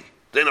l'chiyusi,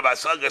 din of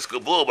asagas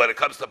gavul, when it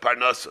comes to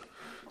parnasa.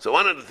 So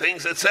one of the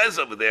things it says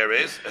over there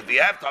is if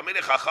you have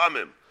talmidei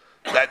chachamim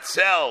that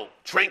sell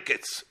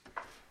trinkets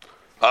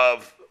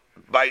of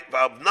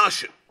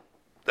nashim,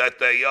 that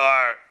they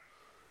are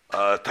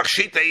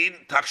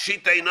tachshitei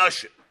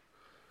nashim.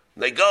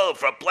 They go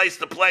from place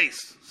to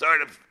place,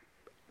 sort of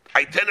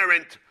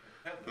itinerant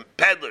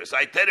peddlers.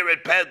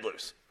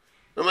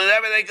 And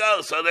whenever they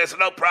go, so there's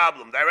no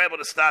problem. They're able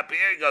to stop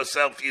here, go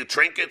sell a few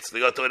trinkets. They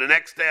go to the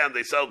next town,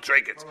 they sell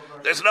trinkets.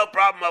 There's no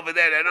problem over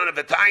there. They don't have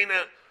a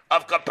taina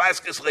of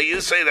kapaskis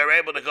leyusei. They're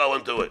able to go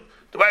and do it.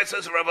 The way it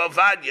says Rav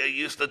Avadia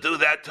used to do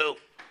that too.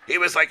 He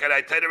was like an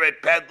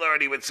itinerant peddler,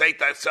 and he would say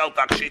that sell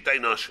takshitei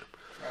noshim.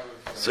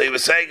 So he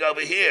was saying over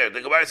here,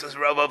 the Gemara says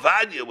Rav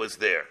Avadia was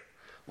there.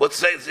 What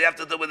does he have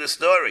to do with the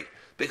story?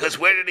 Because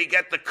where did he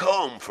get the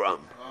comb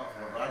from?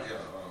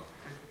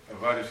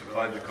 Avadia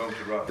supplied the comb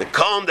to Rav. The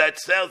comb that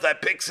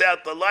picks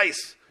out the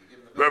lice.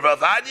 Rav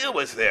Avadia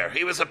was there.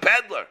 He was a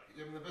peddler.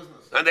 He gave him the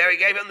business. And there he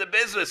gave him the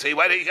business. He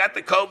got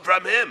the comb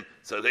from him.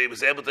 So he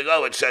was able to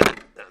go and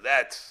said, now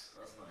that's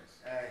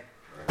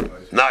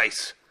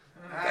nice.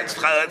 That's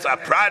a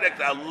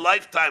product, a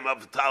lifetime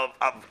of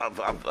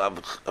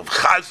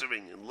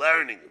chazering and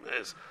learning.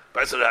 This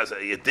person has a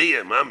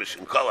yediyah, mamish,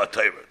 and kol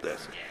ha-Torah.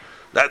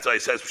 That's why he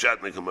says pshat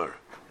in the Gemara.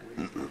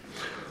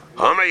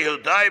 Amar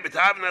Yehudai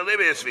b'tavna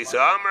libiyasvi.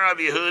 Amar of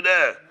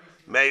Yehuda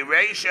may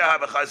reisha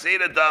have a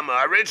chazira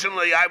dama.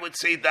 Originally, I would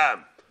see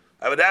dam.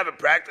 I would have a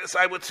practice,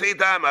 I would see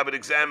dam, I would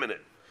examine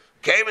it.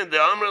 Came in the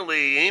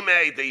Amrli,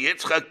 Ime, the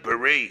Yitzchak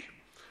Beri.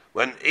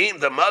 When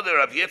the mother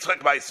of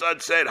Yitzchak, my son,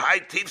 said, Hi,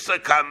 Tifsa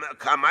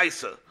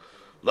Kamaisa,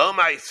 Lo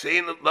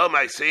Maisin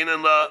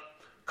and Lo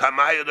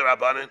Kamaya the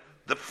Rabbanin.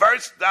 The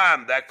first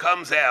dam that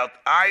comes out,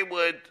 I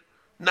would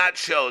not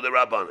show the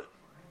Rabbanin.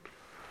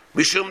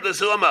 Mishum de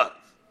Zuma,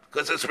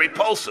 because it's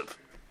repulsive.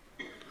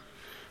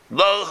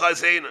 Lo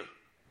Chazina,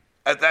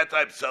 at that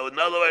time. So in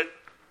other words,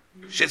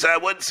 she said, I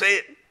wouldn't see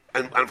it.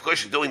 And of course,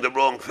 she's doing the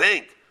wrong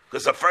thing.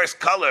 Because the first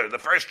color, the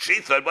first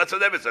shitza, what's the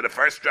difference? The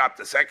first drop,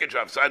 the second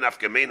drop, sign off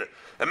Gemina.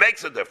 It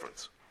makes a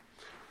difference.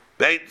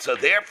 So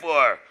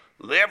therefore,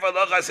 lo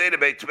Chazina,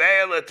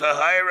 beitveya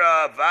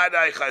l'tahira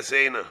vaday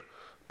Chazina.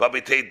 But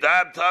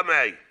b'teidab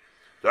tamei.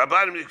 The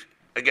Rabbanim,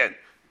 again,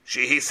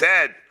 he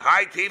said,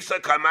 Hi tifsa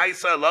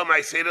kamaisa lo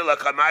maisina la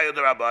kamaya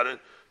the Rabbanim.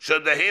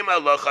 Should the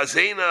hima lo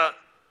Chazina,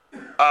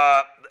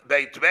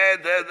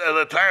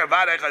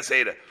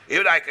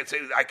 even I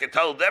can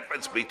tell the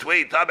difference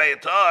between Tamei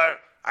and Tar.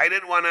 I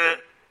didn't want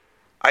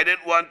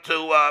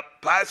to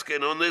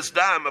paskin on this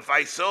dam if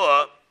I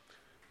saw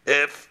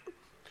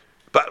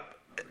but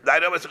I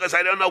know it's because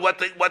I don't know what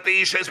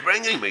the Isha is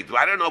bringing me.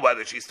 I don't know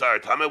whether she's Tar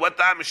Tamei. What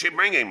dam is she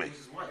bringing me?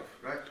 His wife,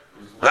 right?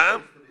 Huh?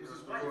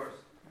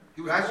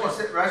 He was his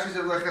wife. Rashi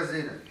said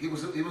Lechazina. He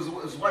was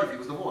his wife. He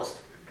was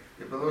divorced.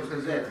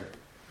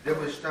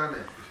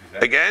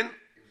 Again?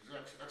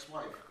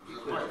 Ex-wife. His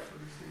wife.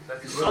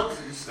 His son.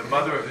 The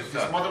mother of his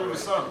son. His mother of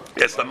his son.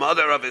 It's the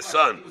mother of his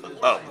son.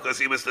 Oh, because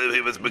he was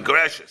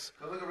begrecious.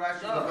 Look at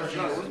Rashi.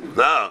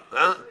 No,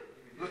 huh?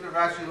 Look at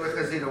Rashi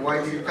Lechazina.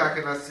 Why did you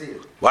not see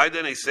it? Why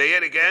didn't he say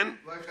it again?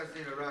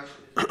 Lechazina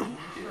Rashi.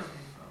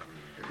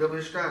 The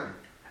Mishnah.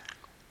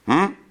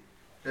 The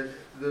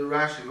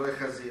Rashi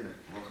Lechazina.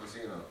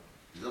 Lechazina.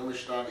 Zil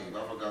Mishnani.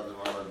 V'afagad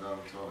l'mala dam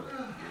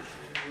Torah.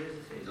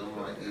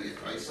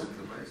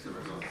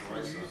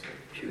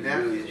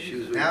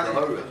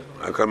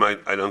 How come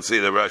I don't see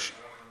the Rashi?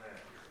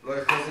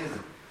 Lo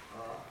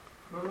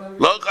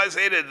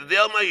Chazina, the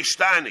Dilma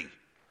Ishtani.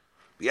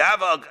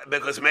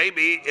 Because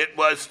maybe it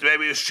was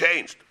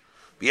changed.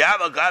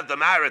 Biava got the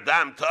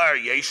Maradam Tar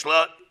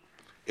Yeshla,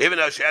 even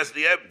though she has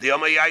the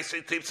Dilma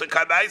Yaisi Tipsa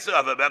Kabaisa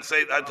of a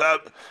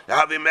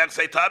having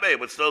Mersei Tabe, it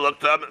would still look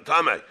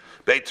Tame.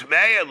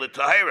 Beitmeya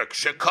Litahirak,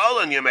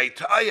 Shakolan Yamei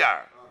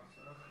Tayar.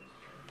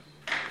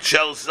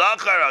 Shel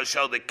Zachar,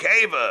 Shel the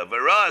Keva,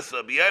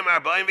 Varasa, B'yem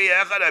Arbaim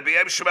V'yechad,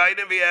 B'yem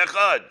Shmaidim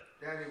V'yechad.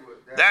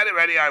 That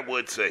already I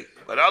would see,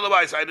 but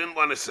otherwise I didn't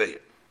want to see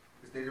it.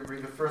 They didn't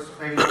bring the first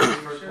one.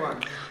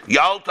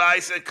 Yalta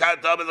said,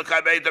 "Kadam the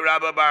Kabei the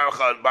Rabbi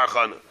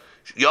Barchana."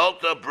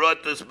 Yalta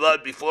brought this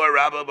blood before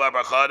Rabbi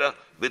Barchana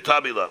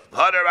v'Tabila.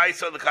 Hadar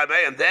Isa the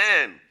Kabei, and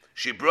then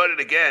she brought it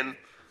again.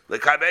 The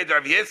Kabei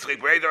of Yitzchak,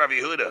 brother of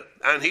Yehuda,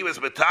 and he was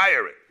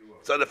metayer.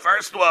 So the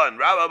first one,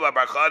 Rabbi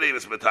Barchana, he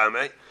was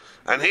metame.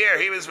 And here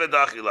he was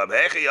v'dachila.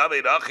 Hechi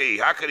avi dachi.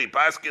 How could he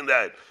paskin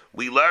that?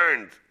 We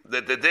learned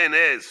that the din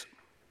is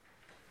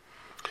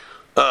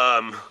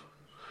or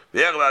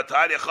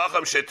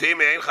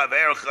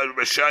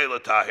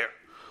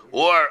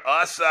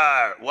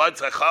asar once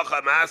a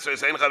chacham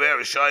asers ein chaver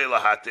rishai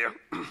lahatir.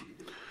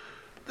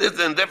 There's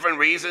different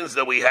reasons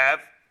that we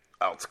have.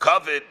 It's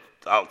covered.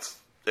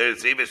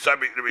 There's even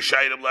subject to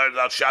rishayim learns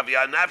al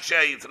shavya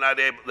nafshe. It's not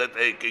able that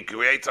they can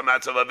create some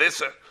lots of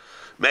avisa.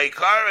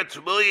 Meikara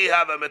tmui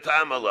have a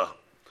metamala.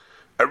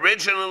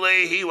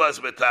 Originally, he was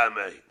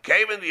metame.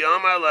 Came in the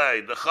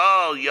Amalei, the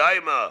Chal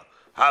Yaima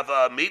have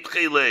a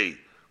mitchili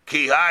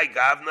kihai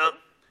gavna.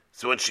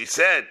 So when she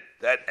said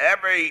that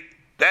every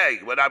day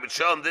when I would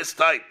show him this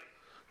type,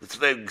 it's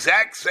the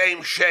exact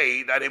same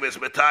shade that he was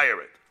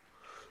metayirit.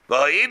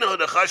 V'ha'inu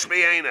the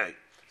chashmiyene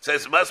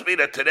says it must be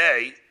that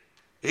today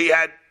he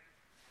had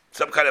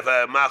some kind of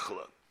a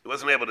machla. He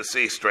wasn't able to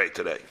see straight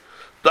today.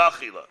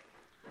 Dachila.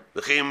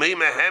 Is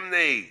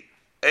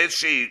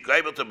she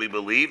able to be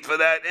believed for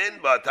that? In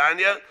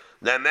Batanya,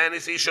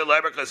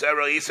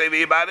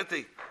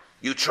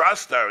 you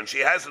trust her, and she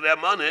has the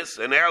manis,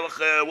 an erlich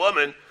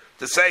woman,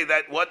 to say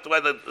that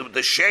whether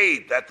the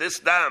shade that this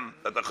dam,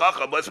 that the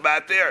chacham was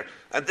back there,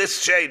 and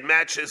this shade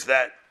matches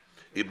that.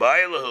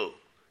 Ibaylahu,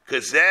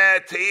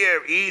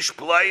 kazetir ish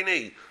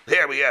plaini.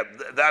 Here we have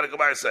that.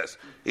 Gemara says.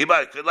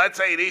 Let's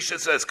say Isha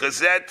says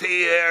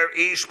kazetir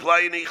ish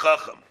plaini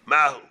chacham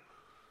mahu.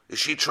 Is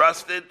she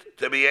trusted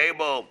to be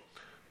able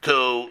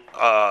to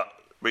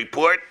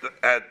report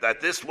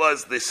that this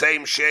was the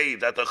same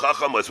shade that the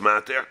Chacham was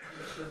matir?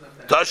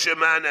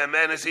 Tashaman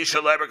amenes isha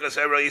leberkas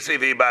eroisi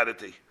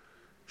v'ibadati.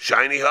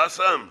 Shiny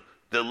hasam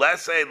the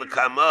lesay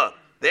lekama.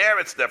 There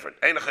it's different.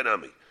 Ein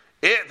chanami.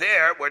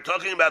 There we're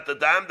talking about the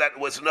dam that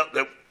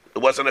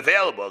wasn't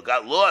available,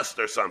 got lost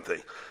or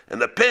something, and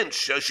the pinch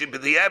shows she be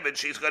the evid.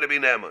 She's going to be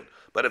neman.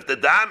 But if the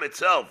dam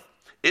itself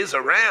is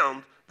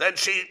around, then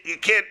you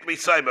can't be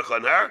saimach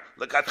on her.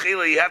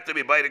 L'katchila, you have to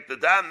be biting the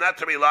dam, not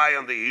to rely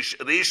on the ish.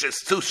 The ish is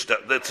the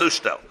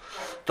tustel.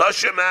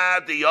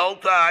 Toshema the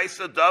yolta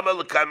isa dama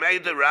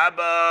l'kamei the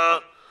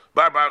rabba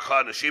Bar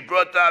Chana. She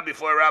brought that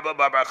before Rabbi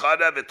Bar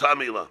Chana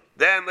v'tamila.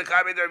 Then the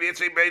Kabi Rav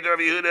Yitzchak Beid Rav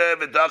Yehuda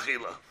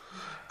v'dachila.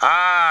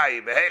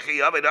 Ay, v'hechi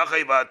yavid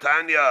achai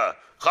v'atanya.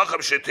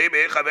 Chacham shetim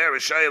echaver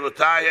v'shayel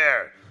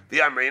l'taher. The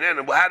Amrinen.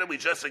 And how did we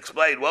just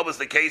explain? What was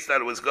the case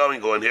that was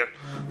going on here?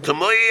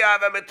 Tumuyi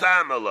ava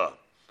metamala.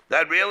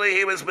 That really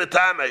he was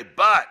metame.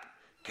 But,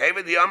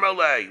 Kevin the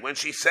Amrale, when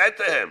she said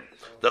to him,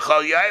 the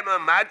Chol Yaima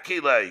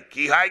Madkile,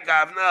 Ki Hai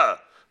Gavna,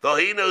 though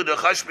he knew the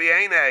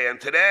Chashbiene, and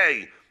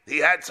today he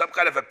had some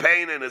kind of a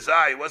pain in his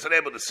eye, he wasn't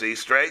able to see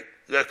straight,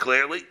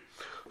 clearly.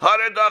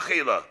 Hadar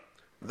Dachila.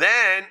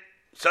 Then,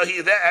 so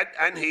he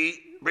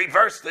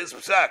reversed his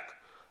psak.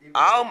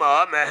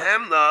 Alma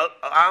Mehemna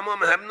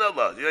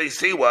La. You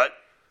see what?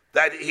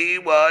 That he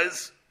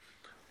was,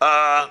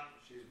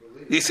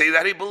 you see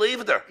that he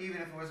believed her.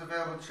 Even if it was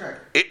available to check.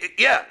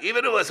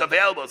 Even if it was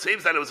available. It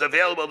seems that it was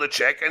available to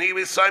check, and he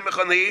was Saimach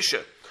on the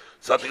Isha.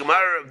 So the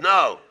Gemara,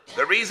 no.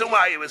 The reason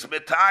why he was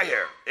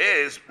Mitahir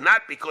is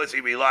not because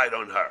he relied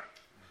on her.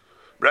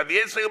 Rabbi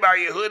Yitzchak Bar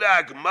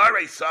Yehuda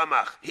Gemara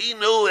Samach. He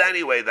knew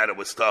anyway that it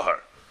was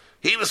Tahar.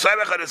 He was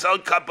Saimach on his own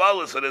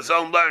Kabbalahs, on his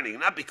own learning,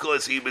 not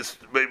because he was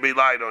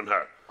relied on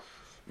her.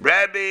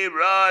 Rabbi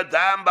Ra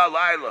Dam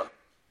Balayla.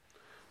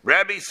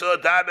 Rabbi saw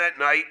Dam at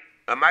night,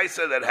 a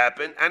Maisa that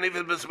happened, and if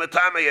it was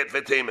Matame at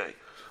Vitime.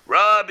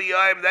 Rabbi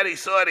Yom, then he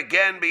saw it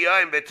again,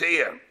 B'Yom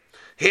Vitiyah.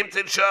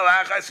 Himtin Shal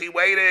Achas, he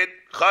waited,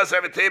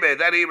 Chazer Vitime,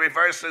 then he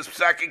reversed his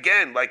psak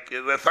again, like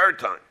the third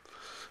time.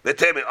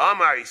 Vitime,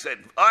 Omar, he said,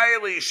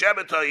 Ayli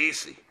Shema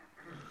Ta'isi.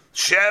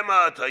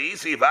 Shema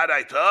Ta'isi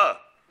Vadai Ta.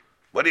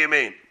 What do you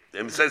mean?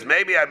 He says,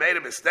 maybe I made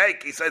a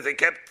mistake. He says, he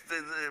kept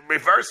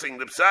reversing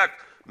the psak.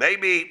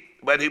 Maybe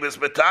when he was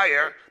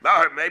Matayr,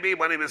 maybe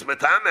when he was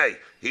Matame,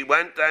 he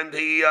went and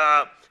he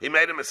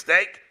made a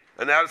mistake,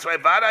 and that's why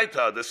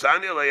Vadaita, the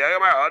Sanya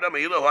Layamar Adam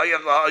Ilu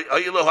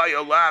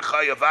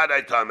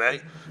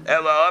Vadaitame,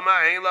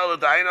 Elama Ain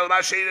Ladain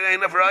Mashid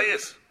Ain of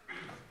Rayas.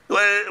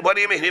 What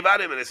do you mean?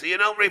 So you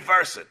don't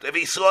reverse it. If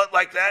he saw it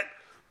like that,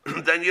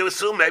 then you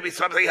assume maybe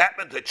something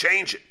happened to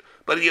change it.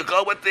 But you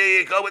go with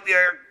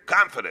your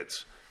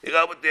confidence. You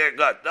go with your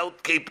gut.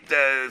 Don't keep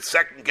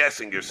second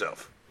guessing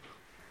yourself.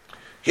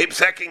 Keep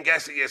second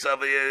guessing yourself.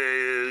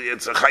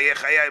 It's a chayim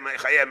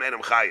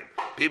enam chayim.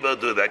 People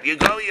do that. You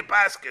go, you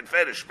pass and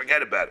finish.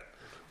 Forget about it.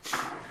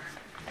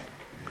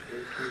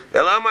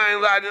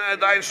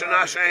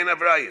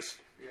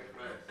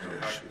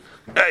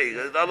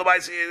 Hey,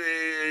 otherwise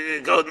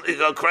you go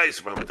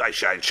crazy from it. I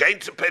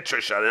change the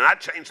picture, shall I not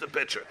change the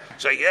picture?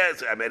 Say,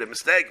 yes, I made a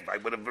mistake. If I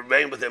would have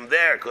remained with him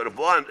there, could have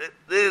won.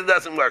 It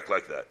doesn't work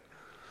like that.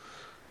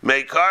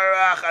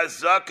 Meikarach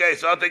azake,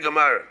 something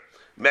Gemara.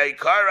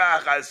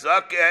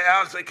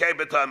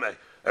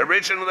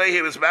 Originally,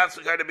 he was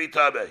massacred to be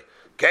Tabe.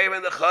 Came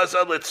in the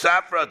Chazal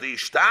Litzafra, the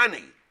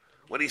Ishtani.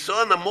 When he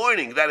saw in the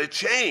morning that it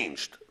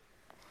changed,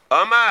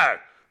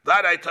 Amar,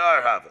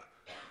 Vadaitar Hava.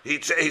 He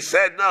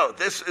said, no,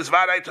 this is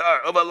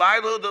Vadaitar.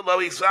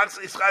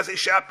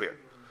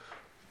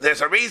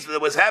 There's a reason, there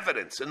was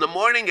evidence. In the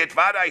morning, it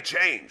Vadai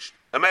changed.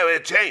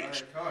 It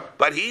changed.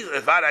 But he's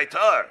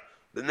Vadaitar.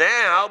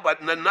 Now, but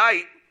in the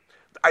night,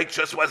 I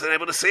just wasn't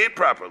able to see it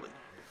properly.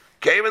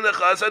 Came in the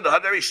Chazad, the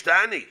Hadar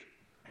Ishtani.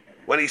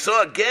 When he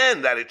saw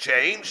again that it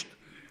changed,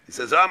 he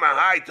says, Amar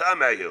Hai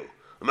Tamayu,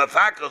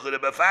 Mafakach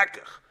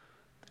Mafakach.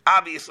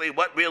 Obviously,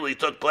 what really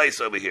took place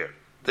over here?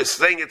 This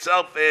thing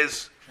itself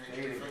is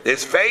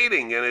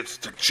fading and it's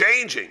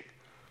changing.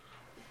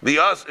 Rabbi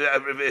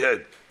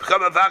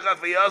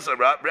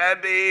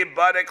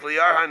Badak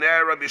Liar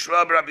Haner, Rabbi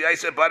Shmuel, Rabbi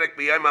Yisrael Badak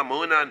B'Yom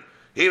Amunan.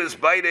 He was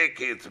Badak.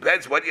 It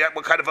depends what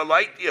kind of a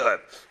light you have.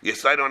 You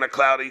sight on a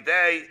cloudy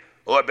day.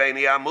 Or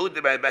Beini Amudi,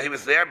 he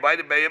was there by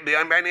Beini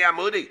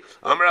Amudi.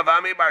 Amar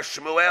Avami Bar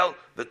Shmuel,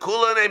 the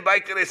Kula name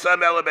Baikin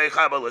Esam Ela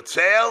Beichabal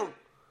Etzel.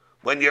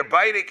 When you're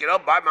biting,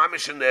 by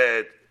Mamish in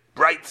the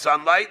bright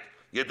sunlight,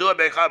 you do a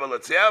Beichabal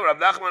Etzel. Rav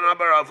Nachman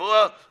Amar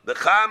Avua, the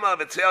Chama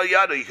of Etzel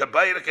Yadu, you can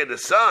bite it in the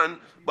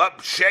sun,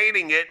 but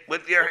shading it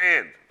with your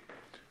hand.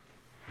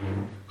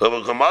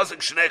 We'll have to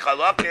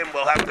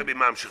be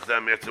Mamshich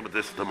them with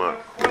this tomorrow.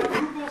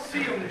 We'll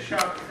see on the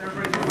shop.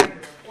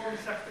 Everybody's 4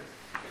 seconds.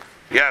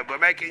 Yeah, we're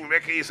making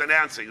Ricky's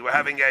announcing. We're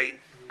having a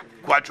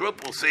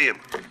quadruple siyum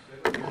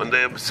on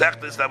the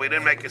sectors that we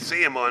didn't make a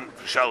siyum on.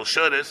 Shal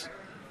Shudas,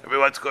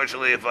 everyone's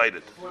cordially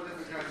invited.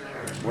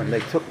 When they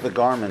took the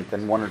garment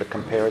and wanted to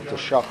compare it to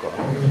shaka,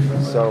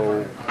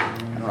 so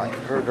I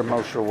heard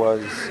Moshe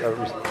was.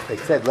 They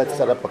said let's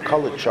set up a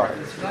color chart,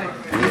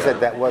 and he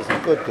said that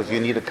wasn't good because you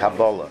need a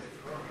Kabbalah.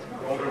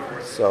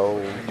 So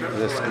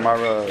is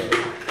Gemara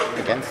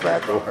against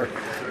that, or?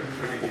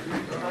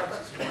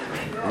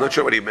 I'm not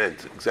sure what he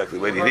meant exactly.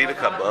 Wait, you need a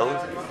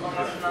Kabbalah?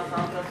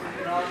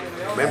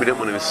 Maybe he didn't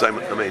want to be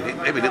Simach. Maybe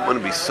he didn't want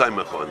to be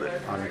Simach on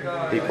that. On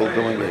people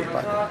doing it.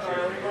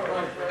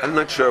 I'm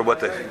not sure what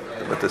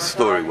the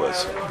story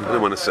was. I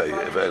didn't want to say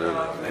if I don't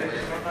know.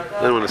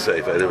 I don't want to say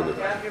if I don't know.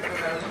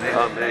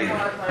 Amen.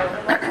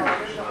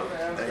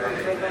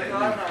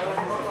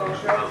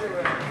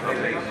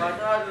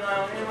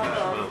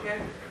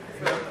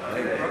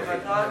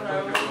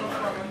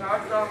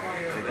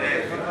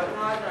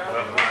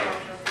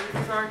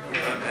 Thank you.